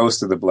the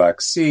coast of the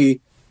Black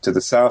Sea to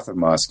the south of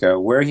Moscow,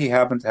 where he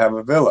happened to have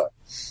a villa.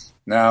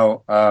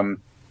 Now,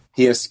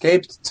 he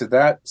escaped to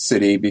that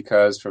city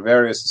because, for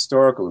various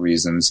historical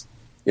reasons,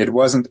 it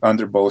wasn't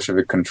under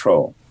Bolshevik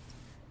control.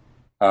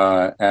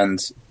 And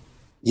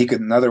he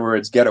could, in other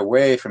words, get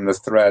away from the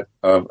threat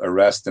of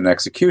arrest and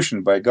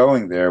execution by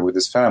going there with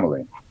his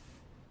family.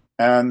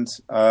 And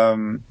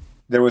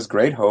there was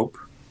great hope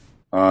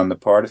on the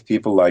part of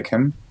people like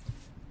him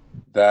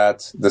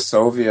that the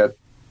Soviet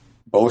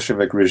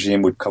Bolshevik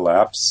regime would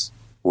collapse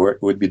or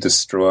it would be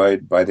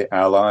destroyed by the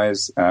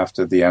Allies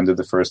after the end of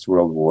the First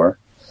World War.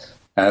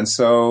 And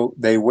so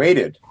they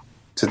waited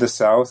to the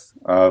south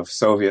of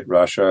Soviet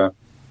Russia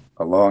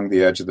along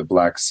the edge of the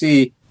Black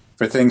Sea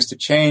for things to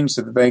change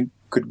so that they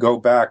could go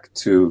back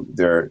to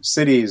their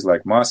cities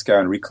like Moscow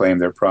and reclaim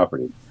their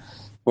property.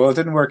 Well, it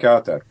didn't work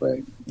out that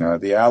way.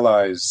 The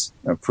Allies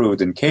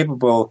proved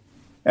incapable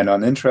and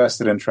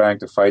uninterested in trying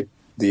to fight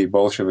the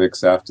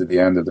Bolsheviks after the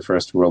end of the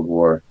First World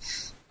War.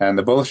 And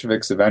the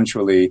Bolsheviks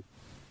eventually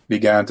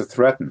began to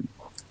threaten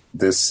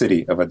this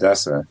city of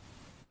Odessa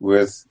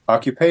with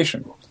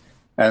occupation.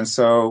 And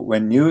so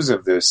when news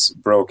of this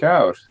broke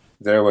out,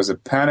 there was a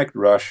panicked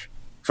rush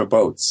for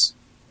boats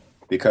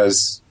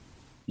because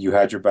you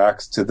had your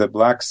backs to the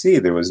Black Sea.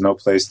 There was no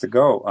place to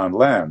go on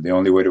land. The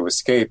only way to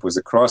escape was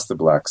across the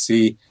Black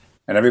Sea,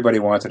 and everybody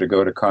wanted to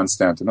go to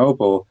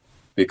Constantinople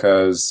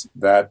because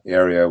that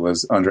area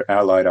was under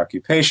Allied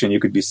occupation. You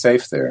could be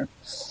safe there.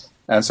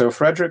 And so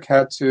Fredrick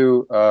had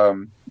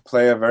to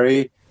play a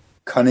very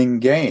cunning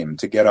game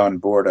to get on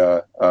board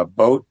a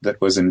boat that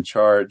was in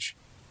charge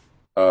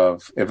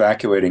of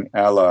evacuating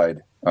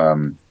Allied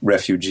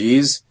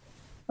refugees.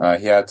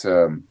 He had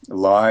to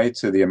lie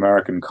to the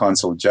American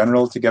consul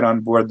general to get on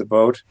board the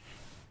boat,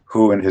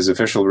 who in his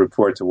official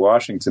report to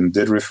Washington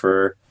did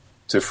refer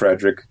to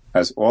Fredrick,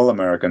 as all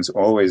Americans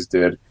always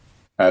did,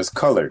 as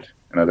colored.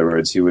 In other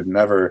words, he would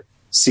never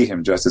see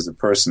him just as a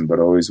person, but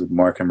always would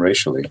mark him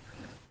racially.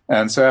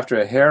 And so after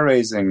a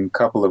hair-raising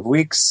couple of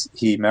weeks,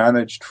 he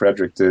managed,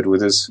 Fredrick did,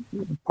 with his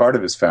part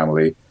of his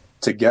family,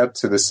 to get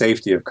to the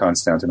safety of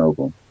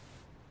Constantinople.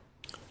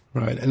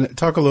 Right. And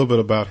talk a little bit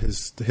about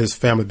his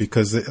family,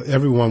 because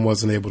everyone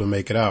wasn't able to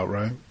make it out,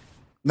 right?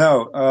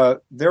 No.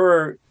 There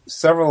were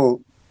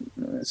several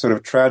sort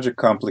of tragic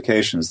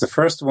complications. The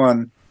first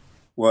one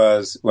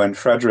was when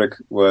Fredrick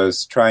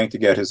was trying to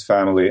get his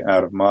family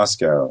out of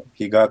Moscow.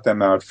 He got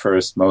them out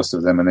first, most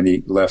of them, and then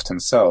he left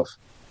himself.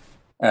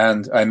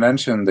 And I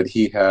mentioned that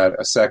he had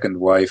a second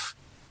wife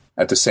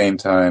at the same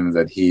time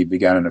that he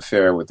began an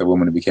affair with the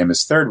woman who became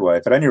his third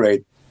wife. At any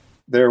rate,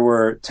 there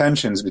were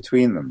tensions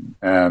between them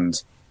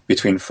and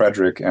between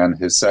Fredrick and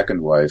his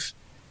second wife.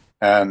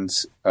 And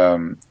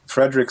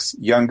Fredrick's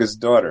youngest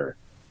daughter,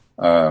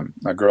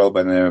 a girl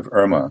by the name of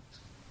Irma,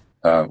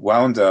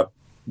 wound up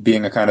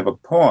being a kind of a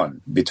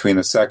pawn between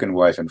the second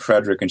wife and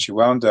Fredrick, and she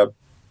wound up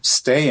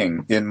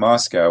staying in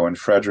Moscow when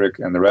Fredrick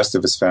and the rest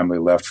of his family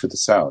left for the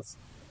south.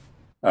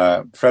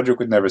 Fredrick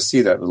would never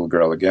see that little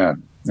girl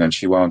again, and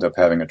she wound up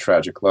having a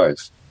tragic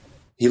life.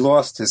 He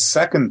lost his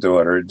second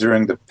daughter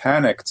during the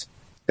panicked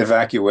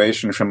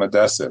evacuation from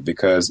Odessa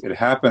because it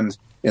happened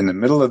in the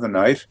middle of the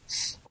night.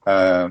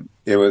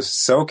 It was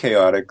so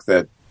chaotic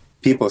that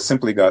people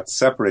simply got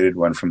separated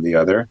one from the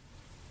other.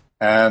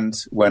 And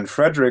when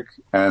Fredrick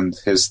and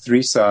his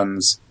three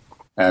sons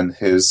and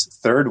his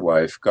third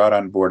wife got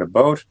on board a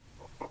boat.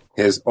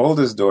 His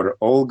oldest daughter,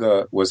 Olga,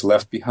 was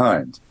left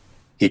behind.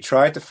 He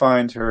tried to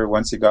find her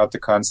once he got to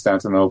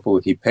Constantinople.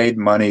 He paid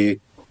money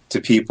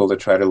to people to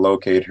try to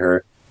locate her.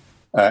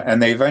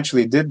 And they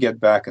eventually did get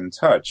back in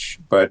touch,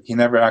 but he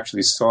never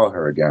actually saw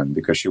her again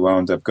because she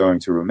wound up going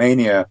to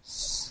Romania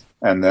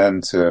and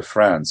then to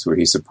France, where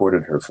he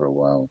supported her for a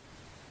while.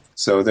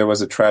 So there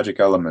was a tragic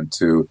element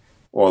to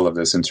all of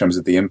this in terms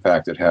of the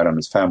impact it had on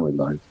his family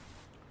life.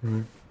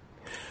 Mm-hmm.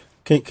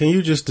 Can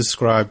you just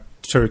describe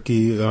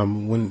Turkey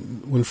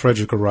when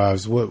Fredrick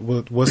arrives?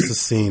 What's the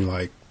scene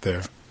like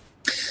there?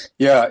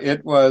 Yeah,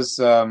 it was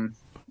a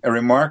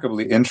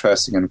remarkably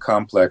interesting and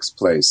complex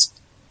place.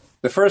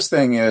 The first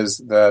thing is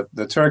that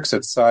the Turks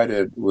had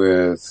sided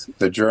with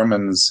the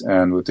Germans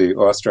and with the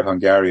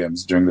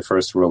Austro-Hungarians during the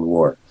First World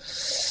War.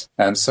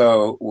 And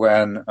so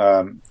when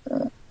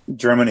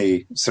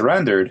Germany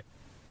surrendered,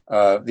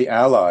 the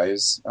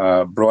Allies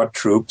brought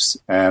troops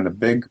and a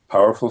big,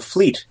 powerful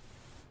fleet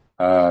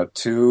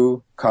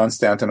to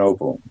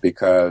Constantinople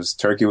because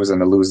Turkey was on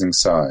the losing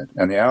side.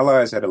 And the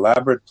Allies had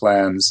elaborate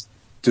plans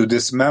to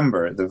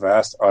dismember the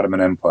vast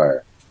Ottoman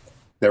Empire.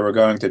 They were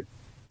going to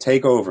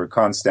take over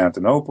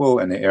Constantinople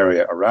and the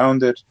area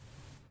around it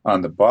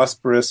on the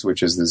Bosporus,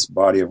 which is this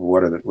body of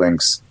water that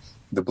links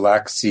the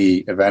Black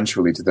Sea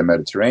eventually to the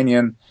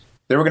Mediterranean.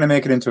 They were going to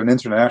make it into an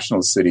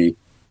international city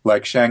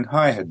like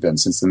Shanghai had been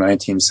since the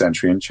 19th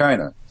century in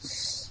China.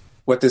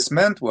 What this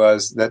meant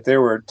was that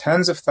there were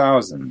tens of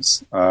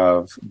thousands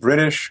of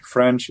British,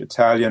 French,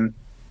 Italian,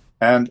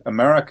 and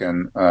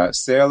American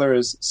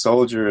sailors,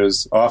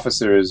 soldiers,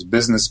 officers,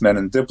 businessmen,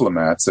 and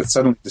diplomats that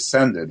suddenly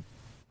descended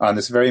on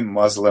this very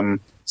Muslim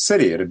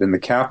city. It had been the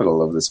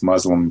capital of this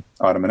Muslim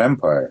Ottoman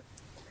Empire.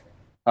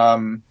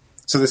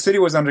 So the city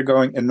was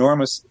undergoing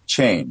enormous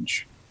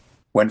change.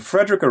 When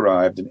Fredrick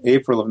arrived in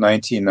April of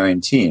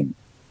 1919,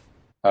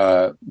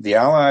 the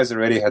Allies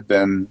already had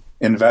been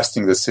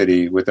investing the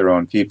city with their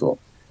own people.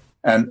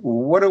 And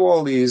what do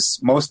all these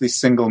mostly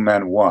single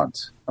men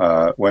want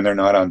when they're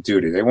not on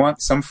duty? They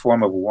want some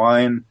form of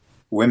wine,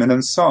 women,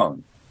 and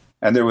song.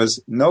 And there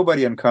was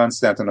nobody in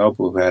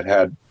Constantinople who had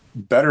had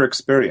better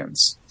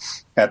experience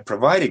at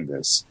providing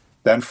this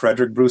than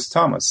Fredrick Bruce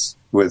Thomas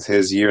with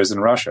his years in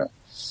Russia.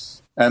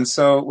 And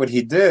so what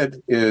he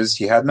did is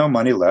he had no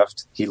money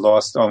left. He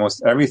lost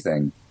almost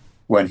everything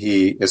when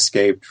he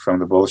escaped from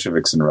the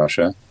Bolsheviks in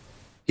Russia.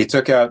 He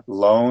took out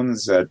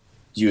loans at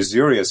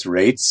usurious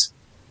rates,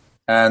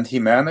 and he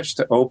managed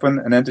to open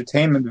an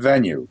entertainment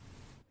venue,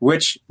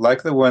 which,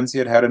 like the ones he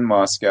had had in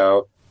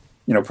Moscow,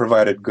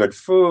 provided good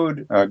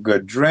food,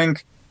 good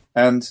drink,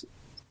 and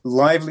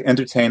lively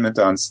entertainment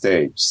on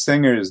stage.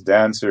 Singers,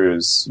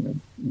 dancers,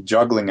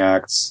 juggling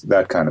acts,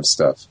 that kind of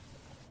stuff.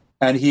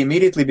 And he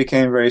immediately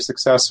became very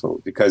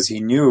successful because he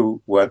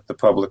knew what the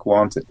public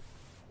wanted.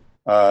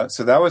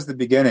 So that was the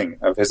beginning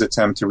of his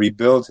attempt to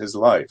rebuild his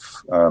life.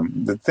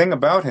 The thing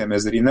about him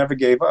is that he never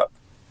gave up.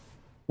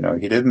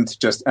 He didn't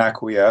just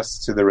acquiesce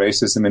to the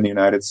racism in the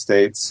United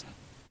States.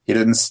 He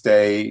didn't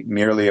stay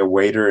merely a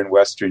waiter in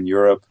Western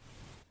Europe.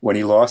 When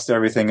he lost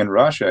everything in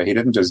Russia, he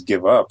didn't just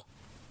give up.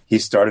 He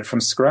started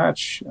from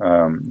scratch.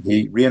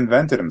 He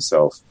reinvented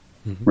himself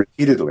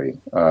repeatedly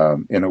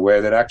in a way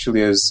that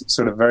actually is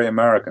sort of very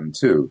American,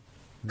 too,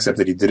 except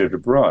that he did it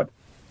abroad.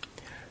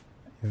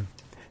 Yeah.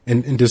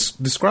 And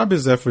describe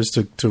his efforts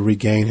to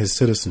regain his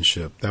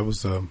citizenship. That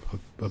was a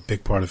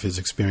big part of his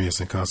experience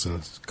in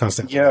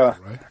Constantinople, yeah.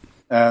 Right?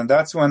 And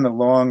that's when the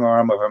long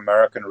arm of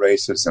American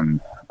racism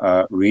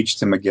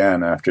reached him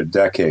again after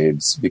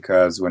decades,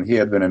 because when he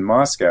had been in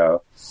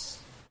Moscow,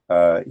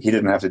 he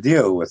didn't have to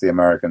deal with the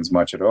Americans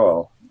much at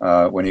all.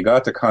 When he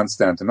got to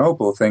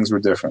Constantinople, things were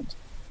different.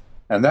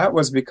 And that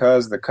was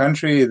because the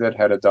country that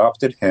had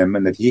adopted him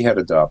and that he had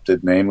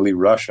adopted, namely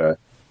Russia,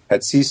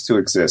 had ceased to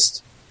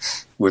exist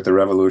with the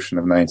revolution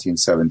of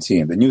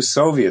 1917. The new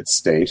Soviet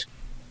state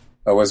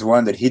was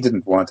one that he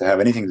didn't want to have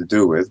anything to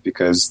do with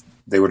because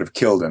they would have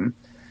killed him.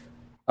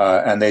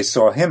 And they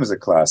saw him as a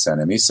class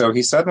enemy. So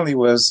he suddenly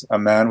was a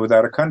man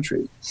without a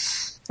country.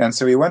 And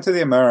so he went to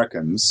the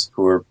Americans,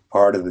 who were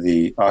part of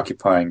the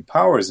occupying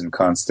powers in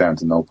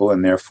Constantinople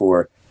and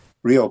therefore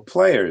real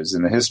players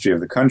in the history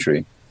of the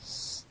country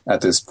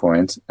at this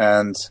point,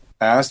 and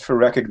asked for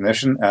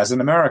recognition as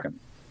an American.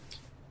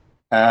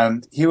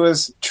 And he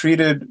was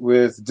treated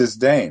with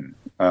disdain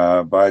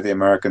by the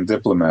American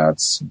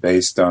diplomats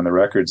based on the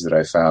records that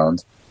I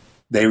found.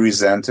 They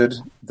resented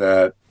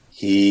that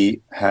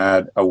he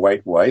had a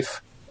white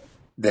wife.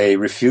 They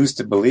refused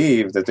to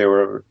believe that they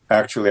were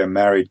actually a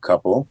married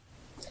couple.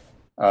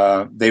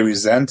 They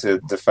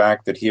resented the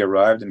fact that he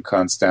arrived in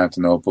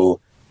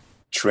Constantinople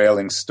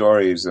trailing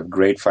stories of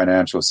great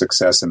financial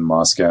success in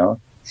Moscow.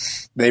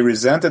 They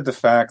resented the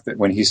fact that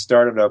when he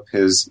started up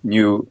his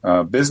new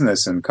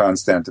business in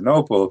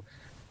Constantinople,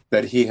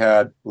 that he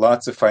had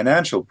lots of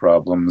financial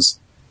problems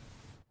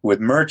with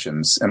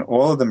merchants, and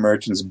all of the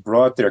merchants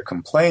brought their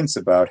complaints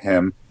about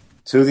him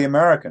to the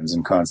Americans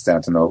in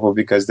Constantinople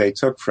because they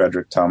took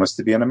Fredrick Thomas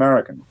to be an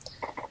American.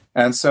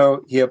 And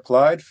so he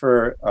applied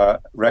for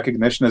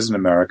recognition as an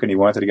American. He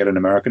wanted to get an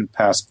American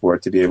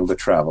passport to be able to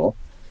travel.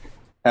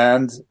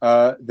 And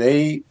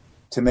they,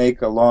 to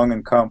make a long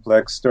and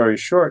complex story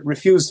short,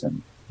 refused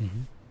him.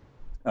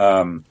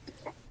 Mm-hmm.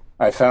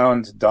 I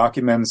found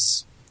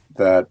documents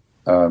that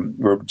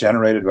were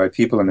generated by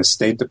people in the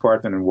State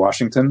Department in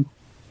Washington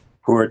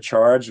who were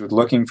charged with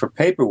looking for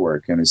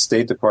paperwork in his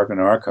State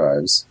Department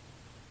archives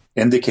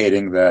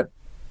indicating that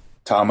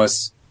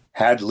Thomas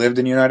had lived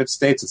in the United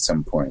States at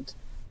some point.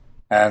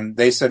 And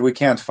they said, we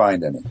can't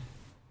find any,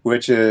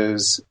 which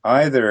is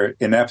either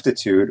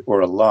ineptitude or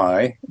a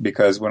lie,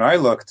 because when I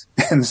looked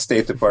in the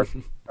State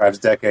Department archives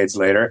decades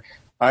later,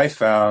 I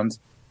found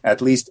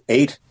at least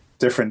 8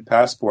 different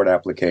passport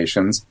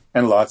applications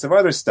and lots of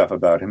other stuff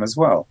about him as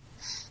well.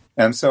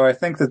 And so I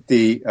think that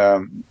the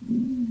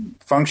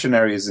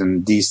functionaries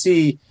in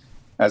D.C.,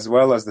 as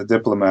well as the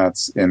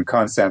diplomats in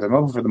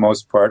Constantinople, for the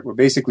most part, were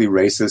basically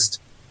racist.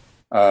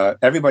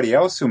 Everybody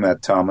else who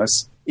met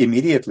Thomas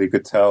immediately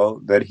could tell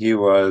that he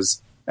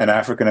was an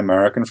African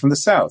American from the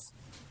South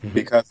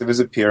because of his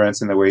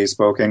appearance and the way he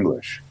spoke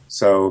English.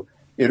 So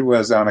it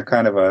was on a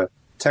kind of a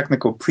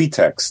technical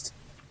pretext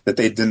that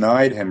they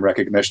denied him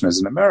recognition as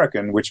an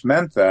American, which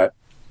meant that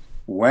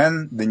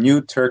when the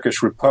new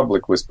Turkish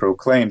Republic was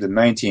proclaimed in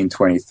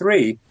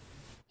 1923,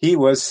 he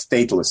was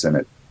stateless in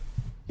it.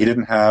 He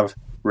didn't have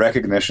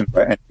recognition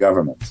by any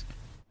government.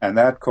 And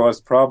that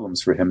caused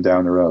problems for him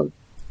down the road.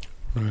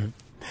 Right.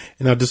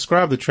 And now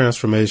describe the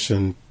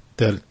transformation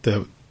that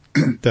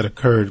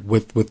occurred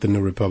with the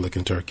new republic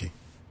in Turkey.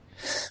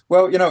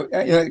 Well,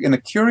 in a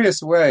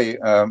curious way,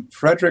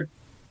 Fredrick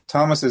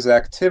Thomas's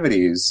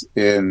activities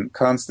in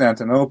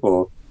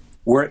Constantinople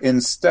were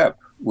in step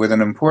with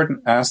an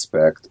important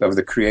aspect of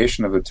the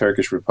creation of the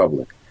Turkish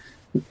Republic.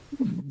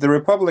 The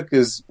Republic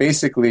is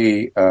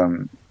basically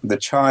the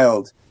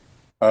child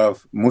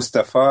of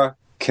Mustafa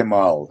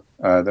Kemal,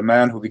 the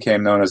man who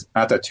became known as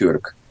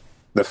Atatürk,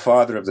 the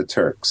father of the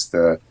Turks,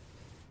 the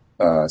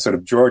sort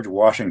of George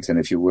Washington,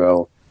 if you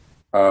will,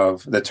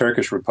 of the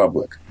Turkish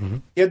Republic. Mm-hmm.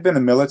 He had been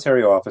a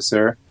military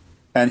officer,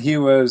 and he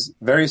was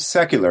very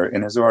secular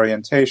in his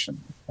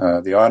orientation.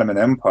 The Ottoman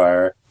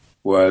Empire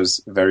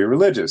was very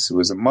religious. It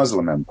was a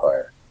Muslim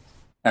empire.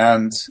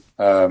 And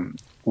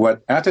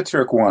what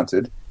Atatürk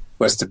wanted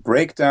was to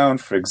break down,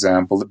 for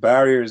example, the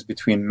barriers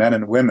between men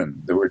and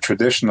women that were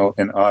traditional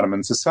in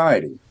Ottoman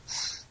society.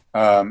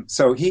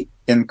 So he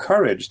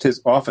encouraged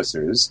his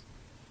officers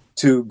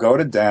to go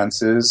to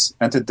dances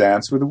and to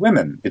dance with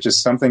women. It's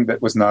just something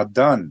that was not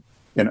done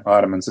in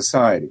Ottoman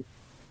society.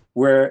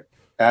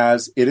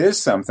 Whereas it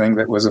is something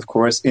that was, of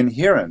course,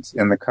 inherent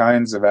in the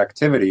kinds of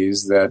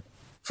activities that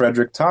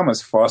Fredrick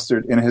Thomas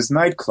fostered in his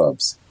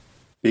nightclubs,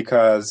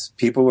 because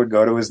people would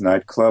go to his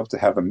nightclub to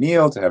have a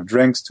meal, to have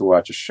drinks, to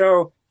watch a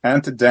show,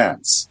 and to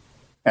dance.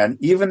 And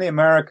even the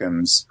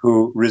Americans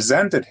who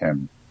resented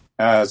him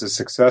as a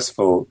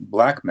successful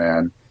black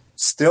man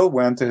still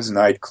went to his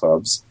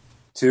nightclubs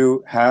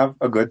to have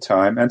a good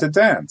time and to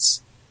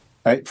dance.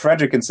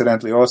 Fredrick,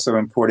 incidentally, also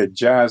imported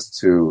jazz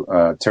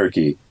to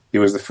Turkey. He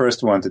was the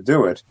first one to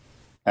do it,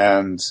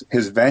 and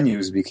his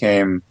venues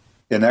became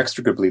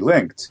inextricably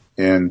linked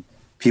in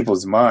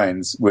people's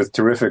minds with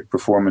terrific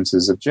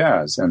performances of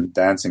jazz and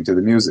dancing to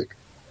the music.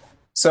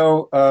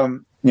 So,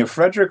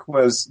 Fredrick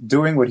was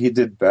doing what he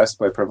did best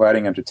by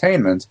providing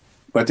entertainment,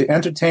 but the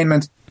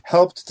entertainment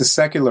helped to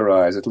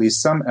secularize at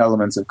least some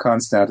elements of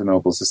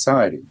Constantinople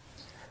society.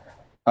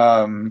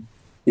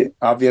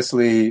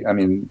 Obviously,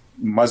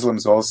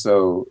 Muslims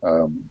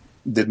also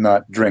did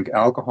not drink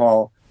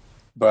alcohol,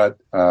 but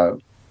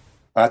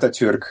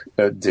Atatürk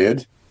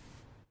did.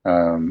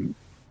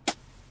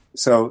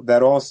 So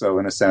that also,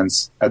 in a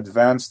sense,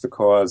 advanced the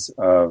cause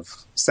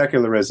of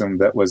secularism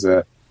that was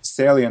a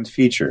salient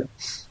feature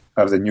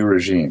of the new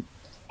regime.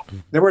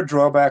 There were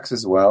drawbacks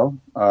as well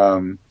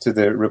to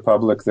the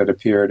republic that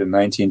appeared in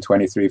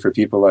 1923 for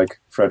people like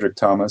Fredrick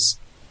Thomas.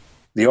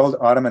 The old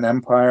Ottoman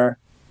Empire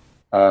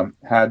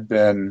had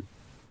been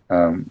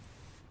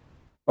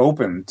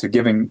open to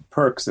giving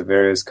perks of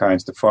various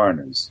kinds to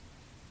foreigners.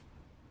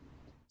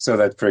 So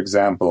that, for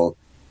example,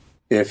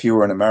 if you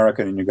were an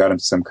American and you got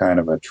into some kind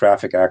of a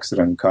traffic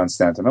accident in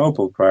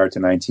Constantinople prior to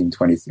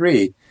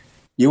 1923,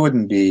 you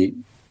wouldn't be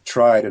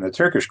tried in a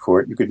Turkish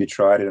court. You could be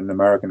tried in an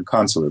American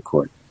consular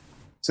court.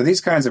 So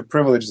these kinds of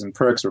privileges and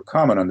perks were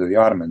common under the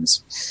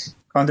Ottomans.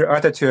 Under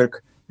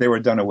Atatürk, they were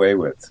done away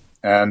with.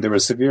 And there were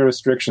severe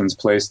restrictions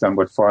placed on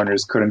what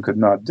foreigners could and could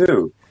not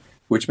do,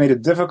 which made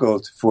it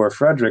difficult for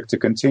Fredrick to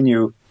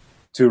continue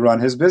to run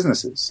his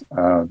businesses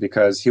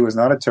because he was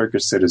not a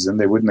Turkish citizen.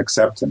 They wouldn't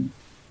accept him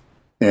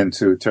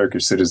into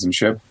Turkish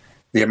citizenship.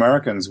 The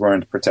Americans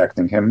weren't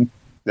protecting him.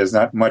 There's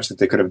not much that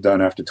they could have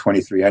done after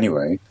 23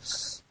 anyway.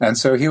 And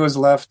so he was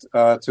left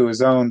to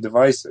his own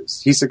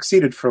devices. He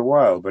succeeded for a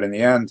while, but in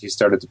the end, he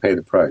started to pay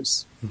the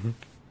price. Mm-hmm.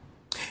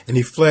 And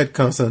he fled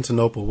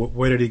Constantinople.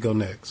 Where did he go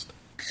next?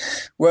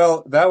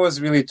 Well, that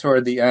was really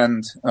toward the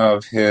end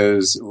of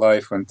his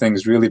life when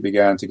things really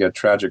began to get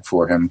tragic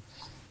for him.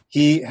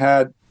 He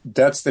had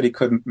debts that he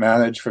couldn't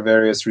manage for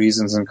various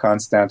reasons in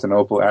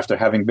Constantinople after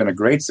having been a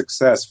great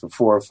success for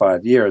 4 or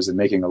 5 years and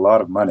making a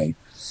lot of money.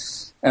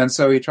 And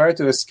so he tried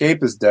to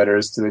escape his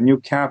debtors to the new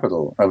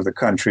capital of the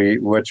country,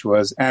 which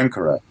was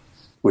Ankara,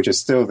 which is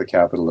still the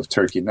capital of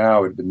Turkey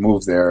now. It had been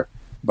moved there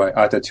by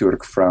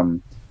Ataturk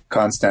from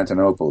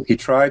Constantinople. He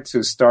tried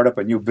to start up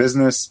a new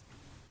business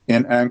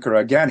in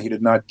Ankara. Again, he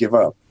did not give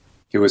up.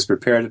 He was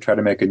prepared to try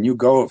to make a new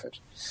go of it.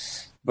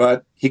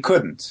 But he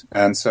couldn't.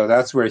 And so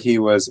that's where he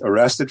was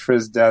arrested for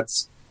his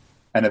debts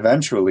and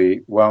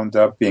eventually wound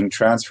up being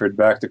transferred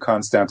back to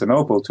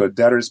Constantinople to a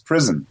debtor's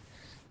prison,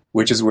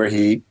 which is where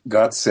he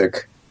got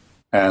sick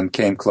and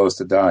came close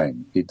to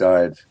dying. He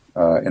died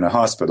in a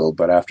hospital,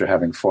 but after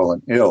having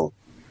fallen ill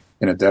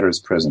in a debtor's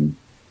prison.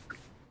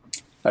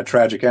 A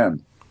tragic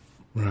end.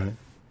 Right.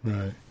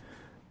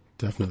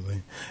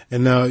 Definitely.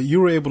 And now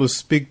you were able to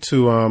speak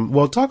to,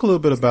 talk a little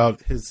bit about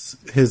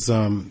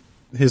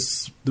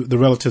the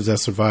relatives that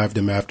survived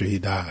him after he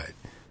died.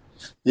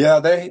 Yeah,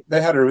 they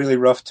had a really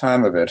rough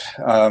time of it.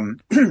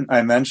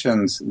 I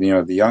mentioned,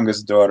 the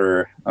youngest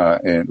daughter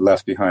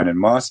left behind in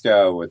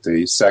Moscow with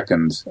the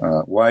second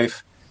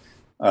wife.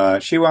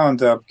 She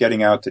wound up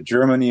getting out to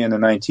Germany in the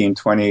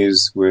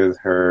 1920s with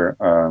her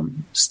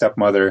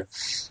stepmother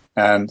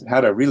and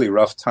had a really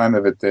rough time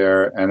of it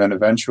there. And then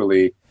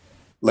eventually,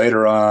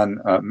 later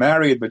on,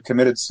 married but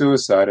committed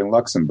suicide in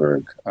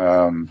Luxembourg.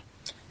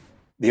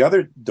 The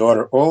other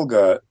daughter,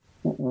 Olga,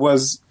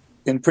 was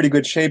in pretty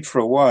good shape for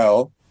a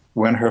while.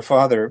 When her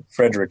father,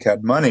 Fredrick,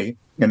 had money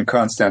in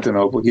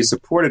Constantinople, he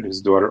supported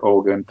his daughter,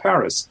 Olga, in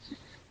Paris,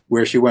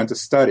 where she went to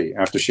study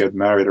after she had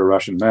married a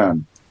Russian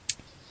man.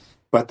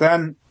 But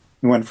then,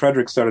 when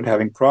Fredrick started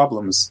having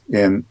problems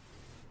in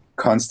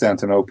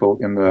Constantinople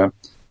in the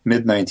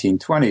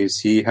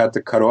mid-1920s, he had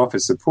to cut off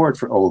his support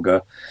for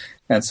Olga,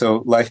 and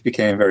so life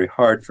became very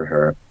hard for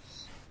her.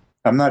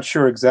 I'm not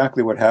sure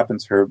exactly what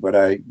happened to her, but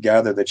I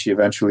gather that she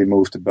eventually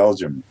moved to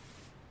Belgium.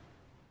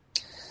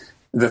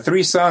 The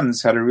three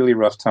sons had a really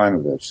rough time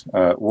of it.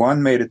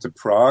 One made it to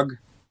Prague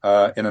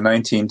in the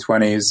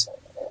 1920s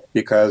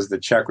because the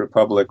Czech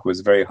Republic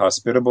was very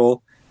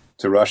hospitable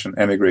to Russian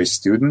emigre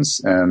students,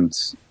 and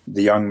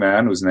the young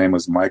man, whose name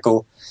was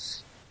Michael,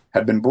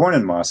 had been born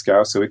in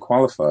Moscow, so he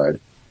qualified.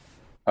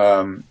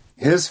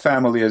 His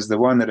family is the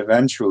one that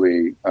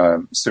eventually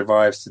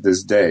survives to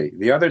this day.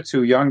 The other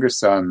two younger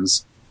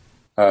sons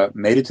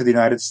made it to the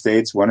United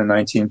States, one in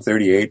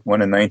 1938,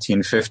 one in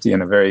 1950,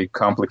 in a very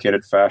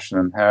complicated fashion,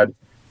 and had,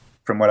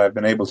 from what I've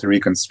been able to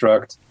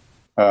reconstruct,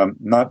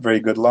 not very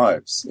good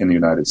lives in the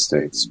United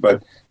States.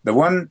 But the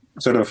one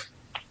sort of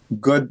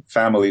good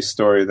family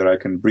story that I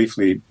can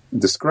briefly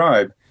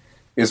describe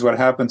is what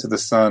happened to the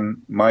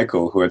son,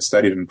 Michael, who had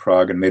studied in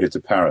Prague and made it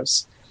to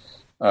Paris.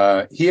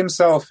 He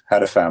himself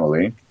had a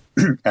family,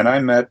 and I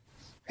met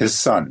his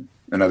son,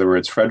 in other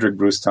words, Fredrick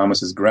Bruce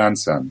Thomas's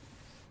grandson,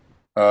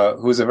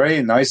 who's a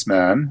very nice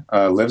man,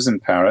 lives in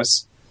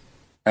Paris,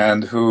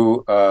 and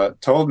who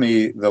told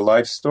me the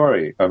life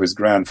story of his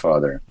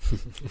grandfather.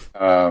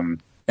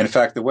 In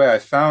fact, the way I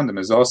found him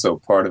is also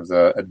part of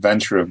the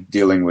adventure of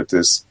dealing with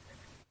this,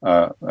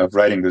 of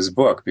writing this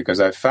book, because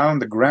I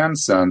found the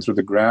grandson through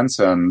the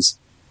grandson's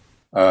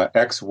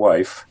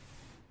ex-wife,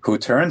 who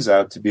turns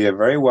out to be a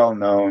very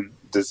well-known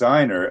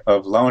designer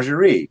of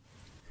lingerie.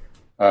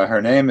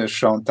 Her name is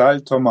Chantal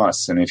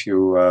Thomas, and if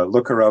you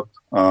look her up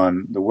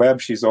on the web,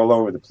 she's all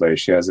over the place.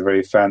 She has a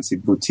very fancy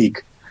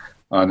boutique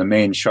on the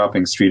main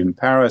shopping street in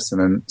Paris,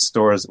 and then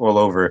stores all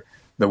over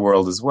the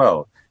world as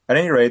well. At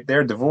any rate,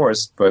 they're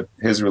divorced, but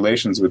his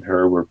relations with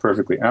her were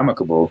perfectly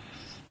amicable,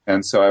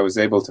 and so I was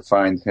able to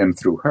find him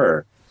through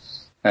her.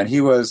 And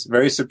he was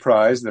very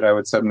surprised that I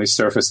would suddenly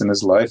surface in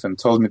his life and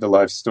told me the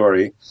life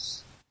story,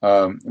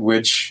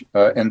 which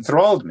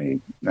enthralled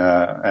me.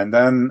 And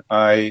then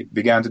I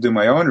began to do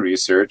my own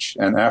research,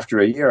 and after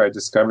a year I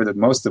discovered that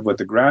most of what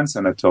the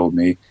grandson had told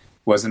me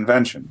was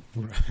invention,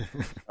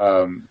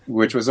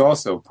 which was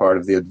also part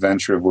of the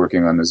adventure of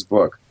working on this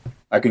book.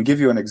 I can give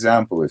you an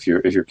example if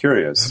you're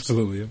curious.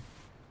 Absolutely.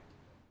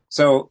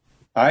 So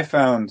I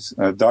found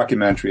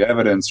documentary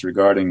evidence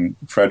regarding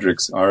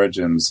Fredrick's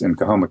origins in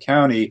Coahoma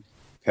County,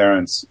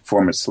 parents,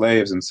 former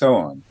slaves, and so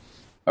on.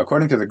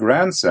 According to the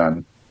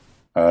grandson,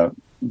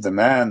 the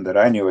man that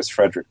I knew as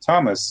Fredrick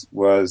Thomas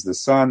was the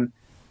son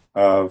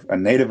of a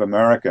Native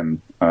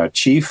American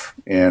chief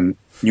in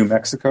New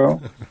Mexico.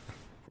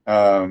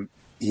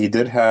 He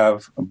did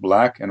have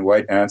black and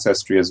white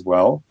ancestry as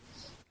well,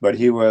 but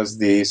he was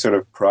the sort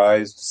of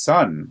prized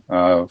son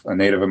of a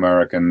Native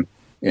American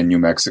in New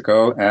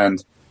Mexico.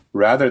 And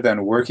rather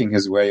than working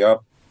his way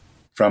up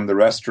from the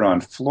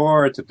restaurant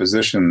floor to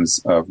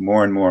positions of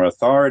more and more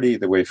authority,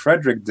 the way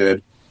Fredrick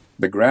did,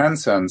 the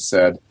grandson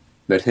said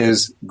that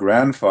his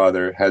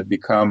grandfather had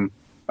become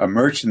a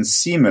merchant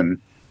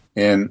seaman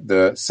in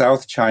the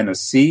South China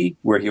Sea,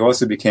 where he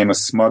also became a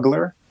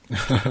smuggler.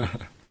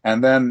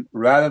 And then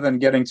rather than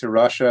getting to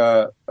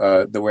Russia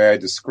the way I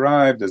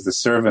described as the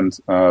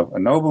servant of a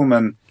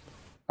nobleman,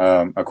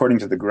 according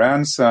to the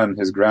grandson,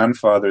 his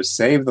grandfather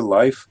saved the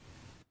life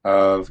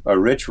of a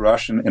rich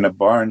Russian in a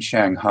bar in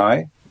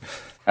Shanghai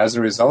as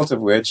a result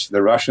of which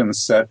the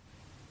Russians set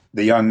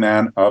the young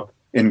man up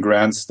in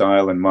grand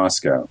style in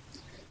Moscow.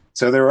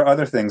 So there were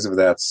other things of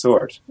that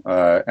sort.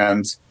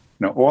 And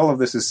all of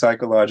this is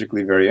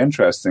psychologically very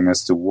interesting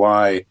as to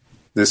why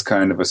this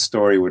kind of a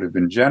story would have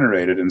been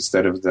generated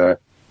instead of the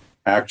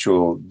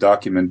actual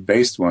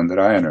document-based one that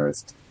I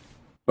unearthed.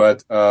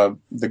 But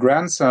the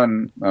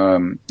grandson,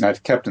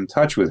 I've kept in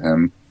touch with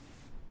him.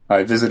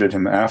 I visited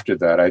him after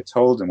that. I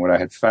told him what I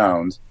had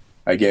found.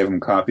 I gave him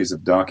copies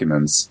of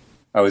documents.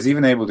 I was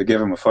even able to give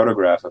him a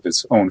photograph of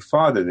his own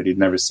father that he'd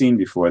never seen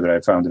before that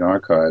I found in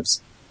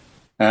archives.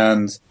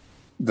 And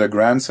the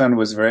grandson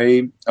was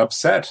very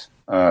upset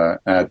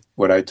at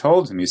what I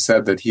told him. He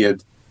said that he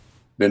had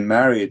been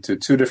married to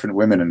 2 different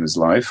women in his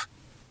life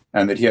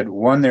and that he had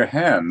won their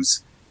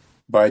hands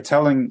by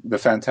telling the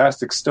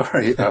fantastic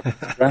story of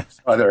his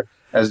grandfather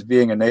as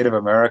being a Native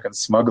American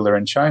smuggler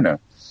in China.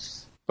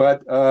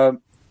 But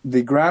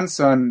the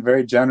grandson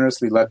very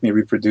generously let me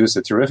reproduce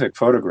a terrific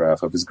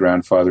photograph of his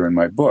grandfather in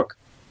my book,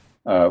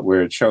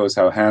 where it shows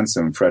how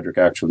handsome Fredrick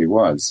actually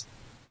was.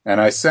 And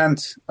I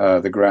sent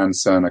the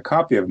grandson a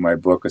copy of my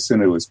book as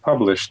soon as it was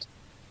published.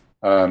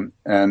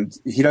 And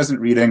he doesn't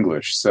read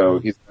English, so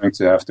he's going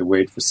to have to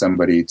wait for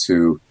somebody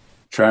to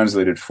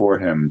translate it for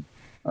him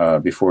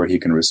before he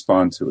can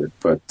respond to it.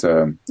 But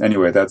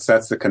anyway, that's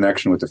the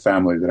connection with the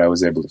family that I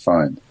was able to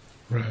find.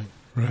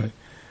 Right.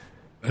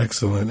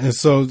 Excellent. And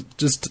so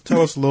just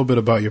tell us a little bit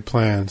about your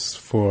plans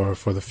for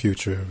the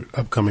future,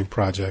 upcoming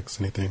projects,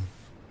 anything.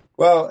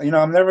 Well,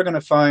 I'm never going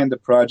to find a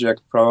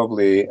project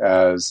probably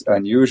as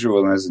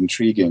unusual and as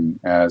intriguing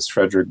as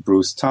Fredrick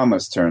Bruce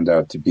Thomas turned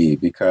out to be,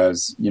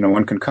 because,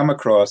 one can come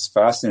across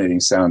fascinating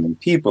sounding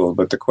people,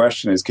 but the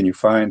question is, can you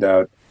find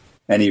out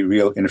any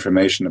real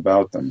information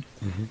about them?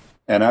 Mm-hmm.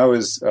 And I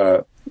was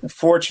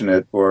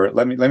fortunate, or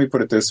let me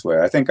put it this way.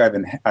 I think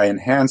I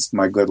enhanced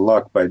my good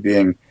luck by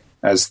being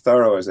as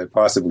thorough as I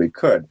possibly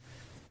could.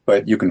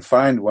 But you can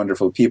find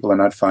wonderful people and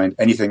not find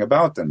anything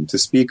about them to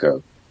speak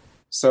of.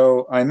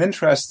 So I'm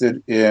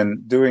interested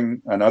in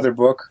doing another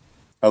book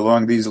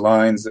along these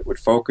lines that would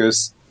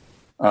focus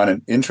on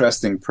an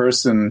interesting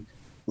person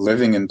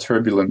living in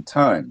turbulent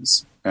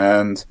times.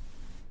 And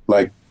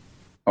like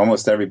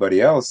almost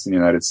everybody else in the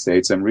United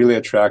States, I'm really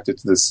attracted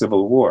to the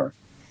Civil War.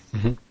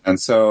 Mm-hmm. And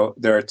so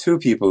there are 2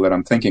 people that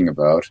I'm thinking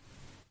about.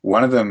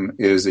 One of them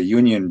is a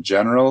Union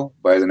general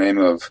by the name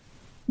of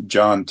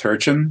John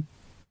Turchin,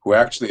 who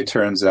actually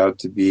turns out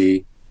to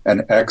be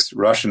an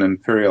ex-Russian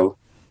imperial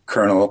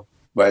colonel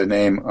by the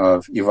name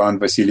of Ivan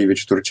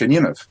Vasilievich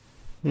Turchaninov,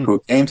 who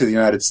came to the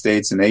United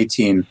States in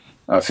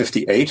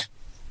 1858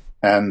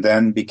 and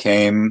then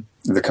became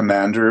the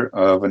commander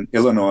of an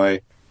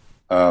Illinois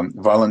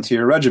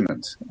volunteer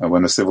regiment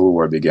when the Civil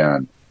War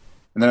began.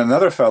 And then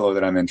another fellow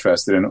that I'm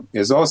interested in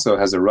also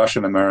has a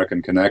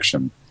Russian-American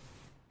connection.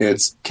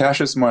 It's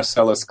Cassius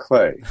Marcellus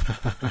Clay.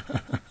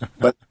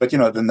 but the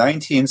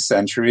 19th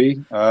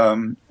century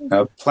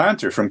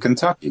planter from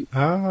Kentucky.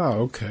 Ah,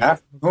 okay.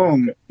 After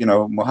whom,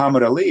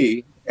 Muhammad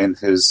Ali, and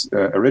his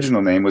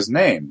original name, was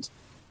named.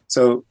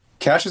 So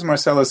Cassius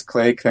Marcellus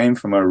Clay came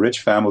from a rich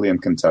family in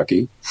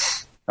Kentucky.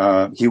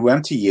 He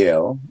went to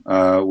Yale,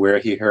 where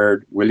he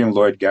heard William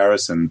Lloyd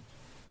Garrison,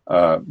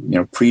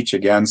 preach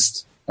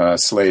against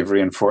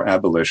slavery and for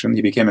abolition.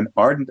 He became an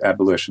ardent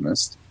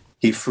abolitionist.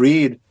 He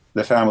freed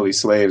the family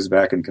slaves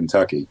back in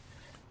Kentucky.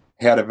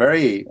 He had a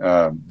very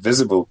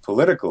visible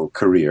political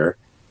career,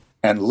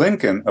 and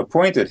Lincoln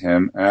appointed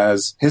him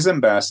as his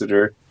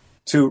ambassador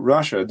to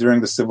Russia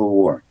during the Civil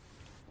War.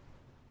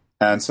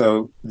 And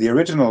so the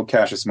original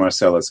Cassius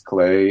Marcellus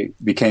Clay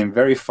became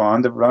very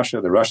fond of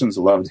Russia. The Russians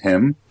loved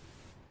him,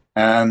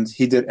 and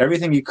he did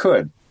everything he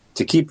could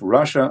to keep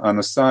Russia on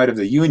the side of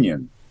the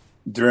Union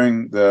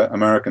during the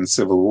American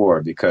Civil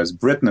War, because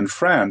Britain and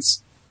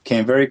France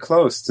came very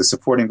close to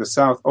supporting the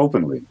South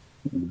openly.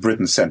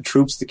 Britain sent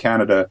troops to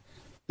Canada.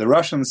 The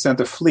Russians sent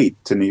a fleet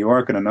to New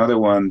York and another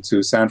one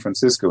to San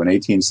Francisco in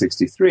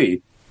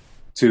 1863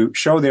 to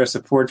show their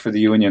support for the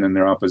Union and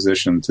their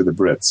opposition to the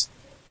Brits.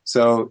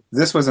 So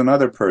this was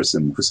another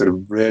person who sort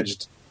of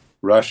bridged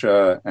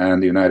Russia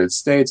and the United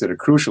States at a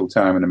crucial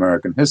time in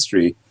American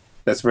history.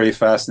 That's very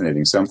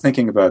fascinating. So I'm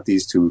thinking about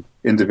these 2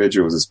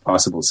 individuals as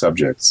possible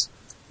subjects.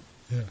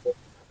 Yeah,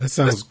 that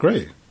sounds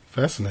great.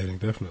 Fascinating,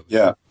 definitely.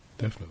 Yeah.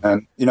 Definitely.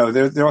 And,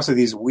 there are also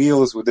these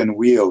wheels within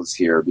wheels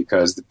here,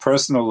 because the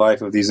personal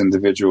life of these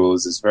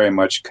individuals is very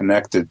much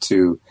connected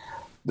to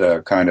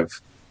the kind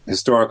of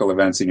historical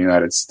events in the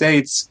United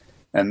States,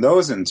 and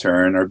those in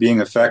turn are being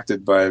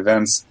affected by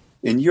events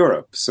in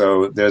Europe.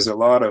 So there's a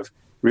lot of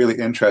really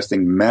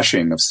interesting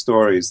meshing of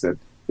stories that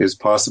is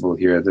possible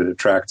here that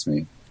attracts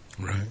me.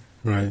 Right,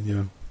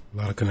 yeah. A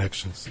lot of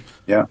connections.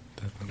 Yeah.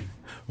 Definitely.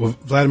 Well,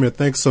 Vladimir,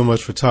 thanks so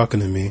much for talking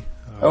to me.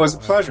 It was a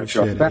pleasure,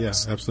 Sean. Yeah,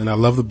 absolutely. And I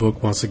love the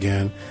book once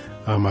again.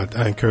 I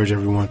encourage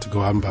everyone to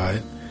go out and buy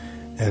it.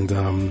 And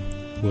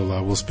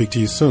we'll speak to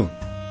you soon.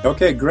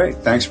 Okay, great.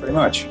 Thanks very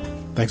much.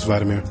 Thanks,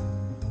 Vladimir.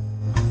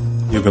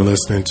 You've been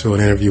listening to an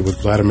interview with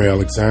Vladimir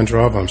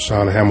Alexandrov. I'm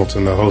Sean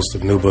Hamilton, the host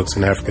of New Books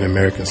in African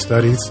American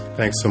Studies.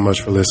 Thanks so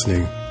much for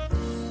listening.